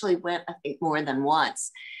we actually went, I think, more than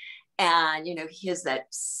once. And, you know, he has that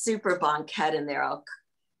super banquette in there, all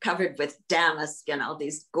covered with damask and all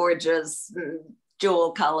these gorgeous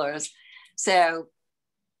jewel colors. So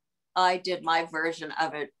I did my version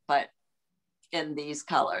of it, but in these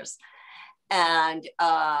colors. And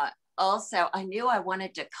also, I knew I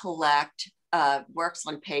wanted to collect works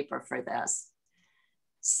on paper for this.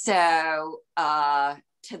 So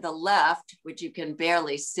to the left, which you can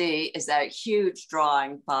barely see, is a huge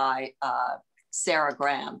drawing by Sarah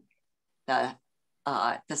Graham, the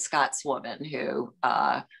Scotswoman who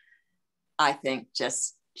I think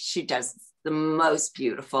she does the most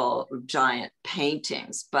beautiful giant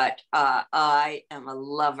paintings. But I am a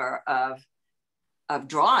lover of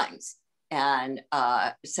drawings. And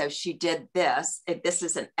so she did this. This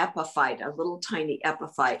is an epiphyte, a little tiny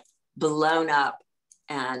epiphyte blown up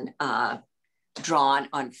and drawn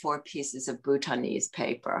on 4 pieces of Bhutanese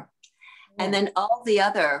paper. Yeah. And then all the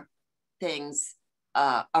other things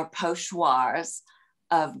are pochoirs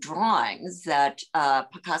of drawings that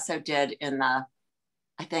Picasso did in the,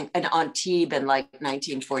 I think, in Antibes in like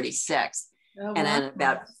 1946. Oh, wow. And then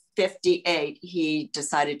about 58, he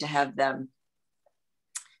decided to have them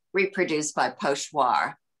reproduced by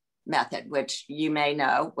pochoir method, which you may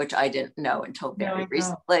know, which I didn't know until very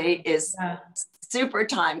recently, is super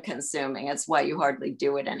time consuming. It's why you hardly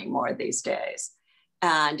do it anymore these days.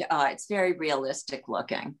 And it's very realistic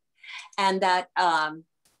looking. And that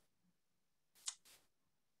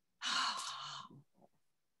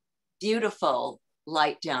beautiful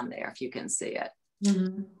light down there, if you can see it.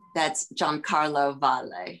 Mm-hmm. That's Giancarlo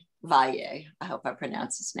Valle. I hope I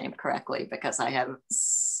pronounced his name correctly, because I have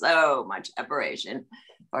so much admiration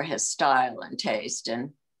for his style and taste.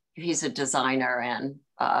 And he's a designer and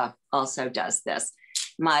also does this.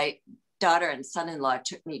 My daughter and son-in-law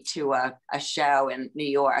took me to a show in New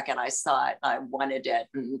York, and I saw it. I wanted it,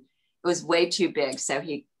 and it was way too big. So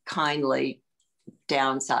he kindly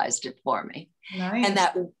downsized it for me. Nice. And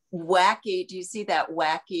that wacky, do you see that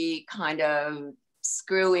wacky kind of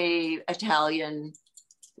screwy Italian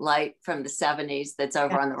light from the 70s that's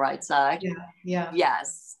over on the right side? Yeah.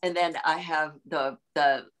 Yes. And then I have the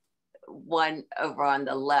one over on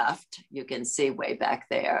the left, you can see way back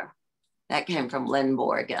there. That came from Lynn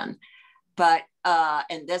Morgan. But,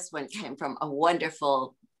 and this one came from one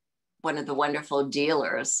of the wonderful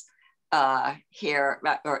dealers here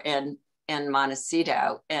or in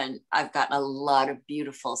Montecito. And I've gotten a lot of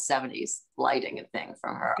beautiful 70s lighting and thing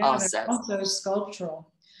from her also. Also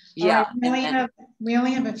sculptural. Yeah. Right, we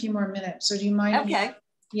only have a few more minutes. So do you mind? Okay.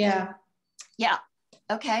 Yeah. Yeah.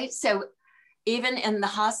 Okay. So even in the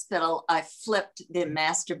hospital, I flipped the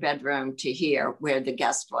master bedroom to here where the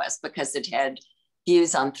guest was, because it had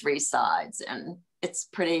views on 3 sides. And it's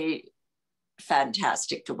pretty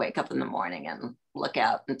fantastic to wake up in the morning and look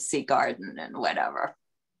out and see garden and whatever.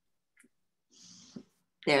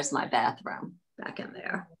 There's my bathroom back in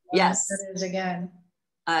there. Yes. There it is again.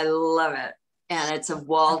 I love it. And it's a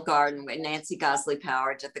walled garden. Nancy Gosley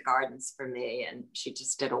Power did the gardens for me, and she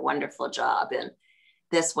just did a wonderful job. And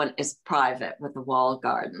this one is private with a walled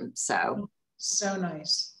garden. So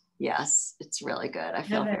nice. Yes, it's really good. I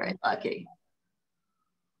feel very lucky.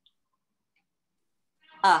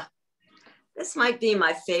 This might be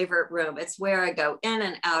my favorite room. It's where I go in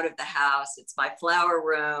and out of the house. It's my flower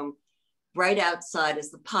room. Right outside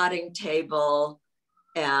is the potting table,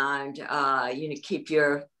 and you keep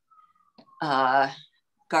your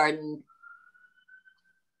garden,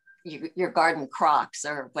 your garden Crocs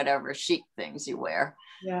or whatever chic things you wear.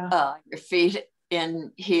 Yeah. Your feet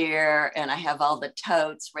in here, and I have all the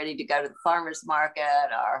totes ready to go to the farmer's market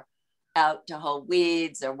or out to hoe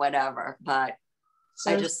weeds or whatever. But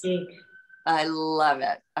so I love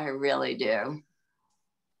it. I really do.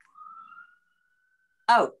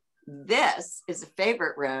 Oh, this is a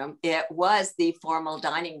favorite room. It was the formal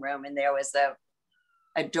dining room, and there was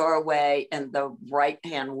a doorway in the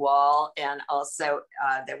right-hand wall, and also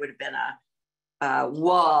there would have been a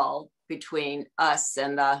wall between us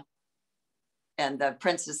and the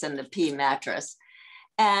Princess and the Pea mattress.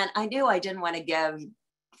 And I knew I didn't want to give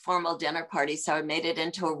formal dinner parties, so I made it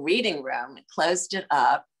into a reading room, closed it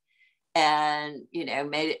up, and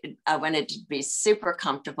I wanted to be super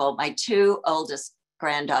comfortable. My 2 oldest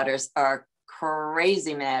granddaughters are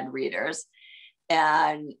crazy mad readers.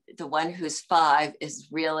 And the one who's 5 is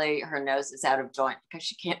really, her nose is out of joint because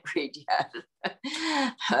she can't read yet.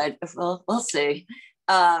 But we'll see.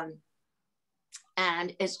 And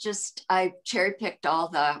it's just, I cherry picked all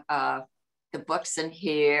the books in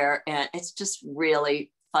here, and it's just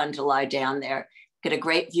really fun to lie down there. Get a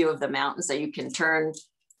great view of the mountains, so you can turn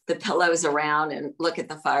the pillows around and look at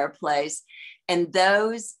the fireplace. And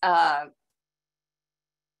those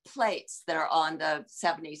plates that are on the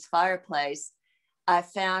 70s fireplace, I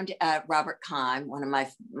found at Robert Keim, one of my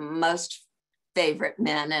most favorite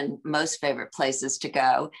men and most favorite places to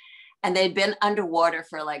go. And they'd been underwater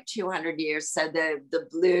for like 200 years. So the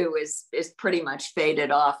blue is pretty much faded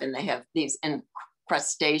off, and they have these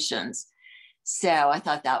incrustations. So I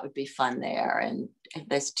thought that would be fun there. And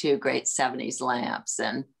there's 2 great 70s lamps.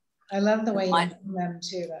 And I love the way you do them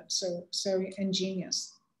too. That's so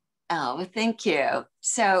ingenious. Oh, well, thank you.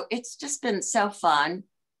 So it's just been so fun.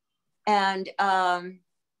 And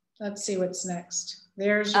let's see what's next.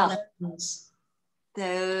 There's your mountains.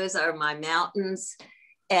 Those are my mountains.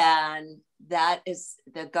 And that is,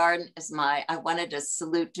 the garden is I wanted to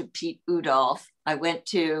salute to Pete Udolph. I went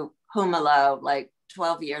to Humelo like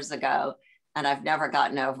 12 years ago, and I've never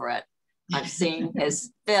gotten over it. I've seen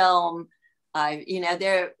his film.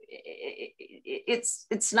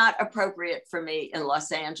 It's not appropriate for me in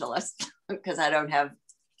Los Angeles because I don't have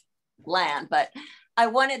land, but I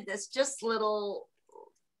wanted this just little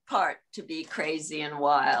part to be crazy and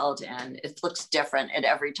wild, and it looks different at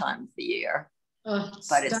every time of the year. Oh,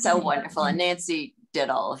 but it's so wonderful. And Nancy did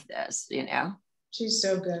all of this, She's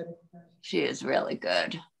so good. She is really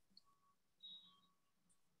good.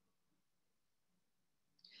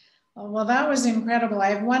 Well, that was incredible. I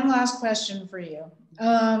have one last question for you.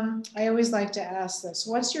 I always like to ask this.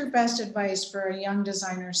 What's your best advice for a young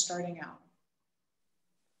designer starting out?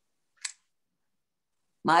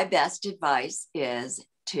 My best advice is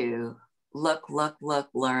to look,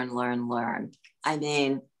 learn. I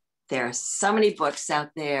mean, there are so many books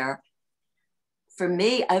out there. For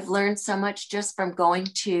me, I've learned so much just from going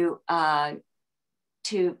to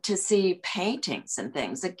see paintings and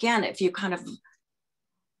things. Again, if you kind of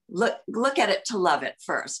look at it to love it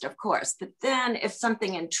first, of course, but then if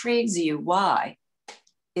something intrigues you, why?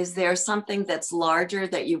 Is there something that's larger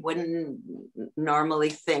that you wouldn't normally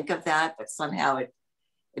think of that, but somehow it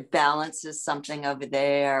balances something over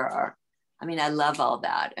there? Or, I mean, I love all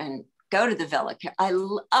that. And go to the Villa.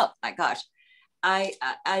 Oh my gosh.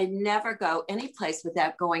 I never go any place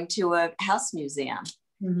without going to a house museum.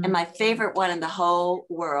 Mm-hmm. And my favorite one in the whole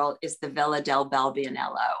world is the Villa del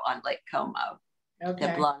Balbianello on Lake Como. Okay.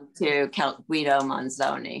 That belonged to Count Guido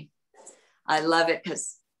Manzoni. I love it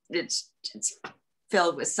because it's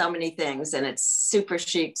filled with so many things, and it's super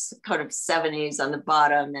chic, kind of 70s on the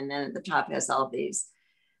bottom, and then at the top has all these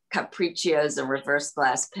capriccios and reverse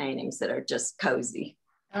glass paintings that are just cozy.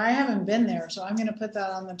 I haven't been there, so I'm going to put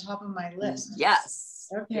that on the top of my list. Yes.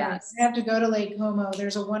 Okay. Yes. I have to go to Lake Como.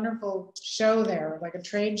 There's a wonderful show there, like a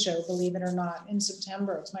trade show, believe it or not, in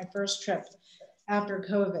September. It's my first trip after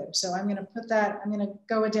COVID. So I'm going to put that, I'm going to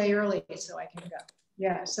go a day early so I can go.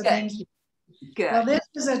 Yeah. So thank you. Good. Well, this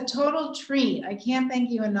is a total treat. I can't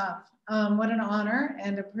thank you enough. What an honor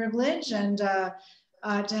and a privilege, and to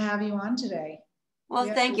have you on today. Well,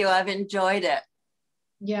 thank you. I've enjoyed it.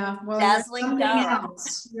 Yeah, well, Dazzling Dara.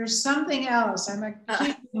 You're something else. I'm a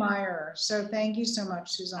huge admirer. So thank you so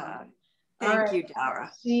much, Suzanne. Thank you,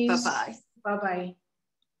 Dara. Bye-bye. Bye-bye.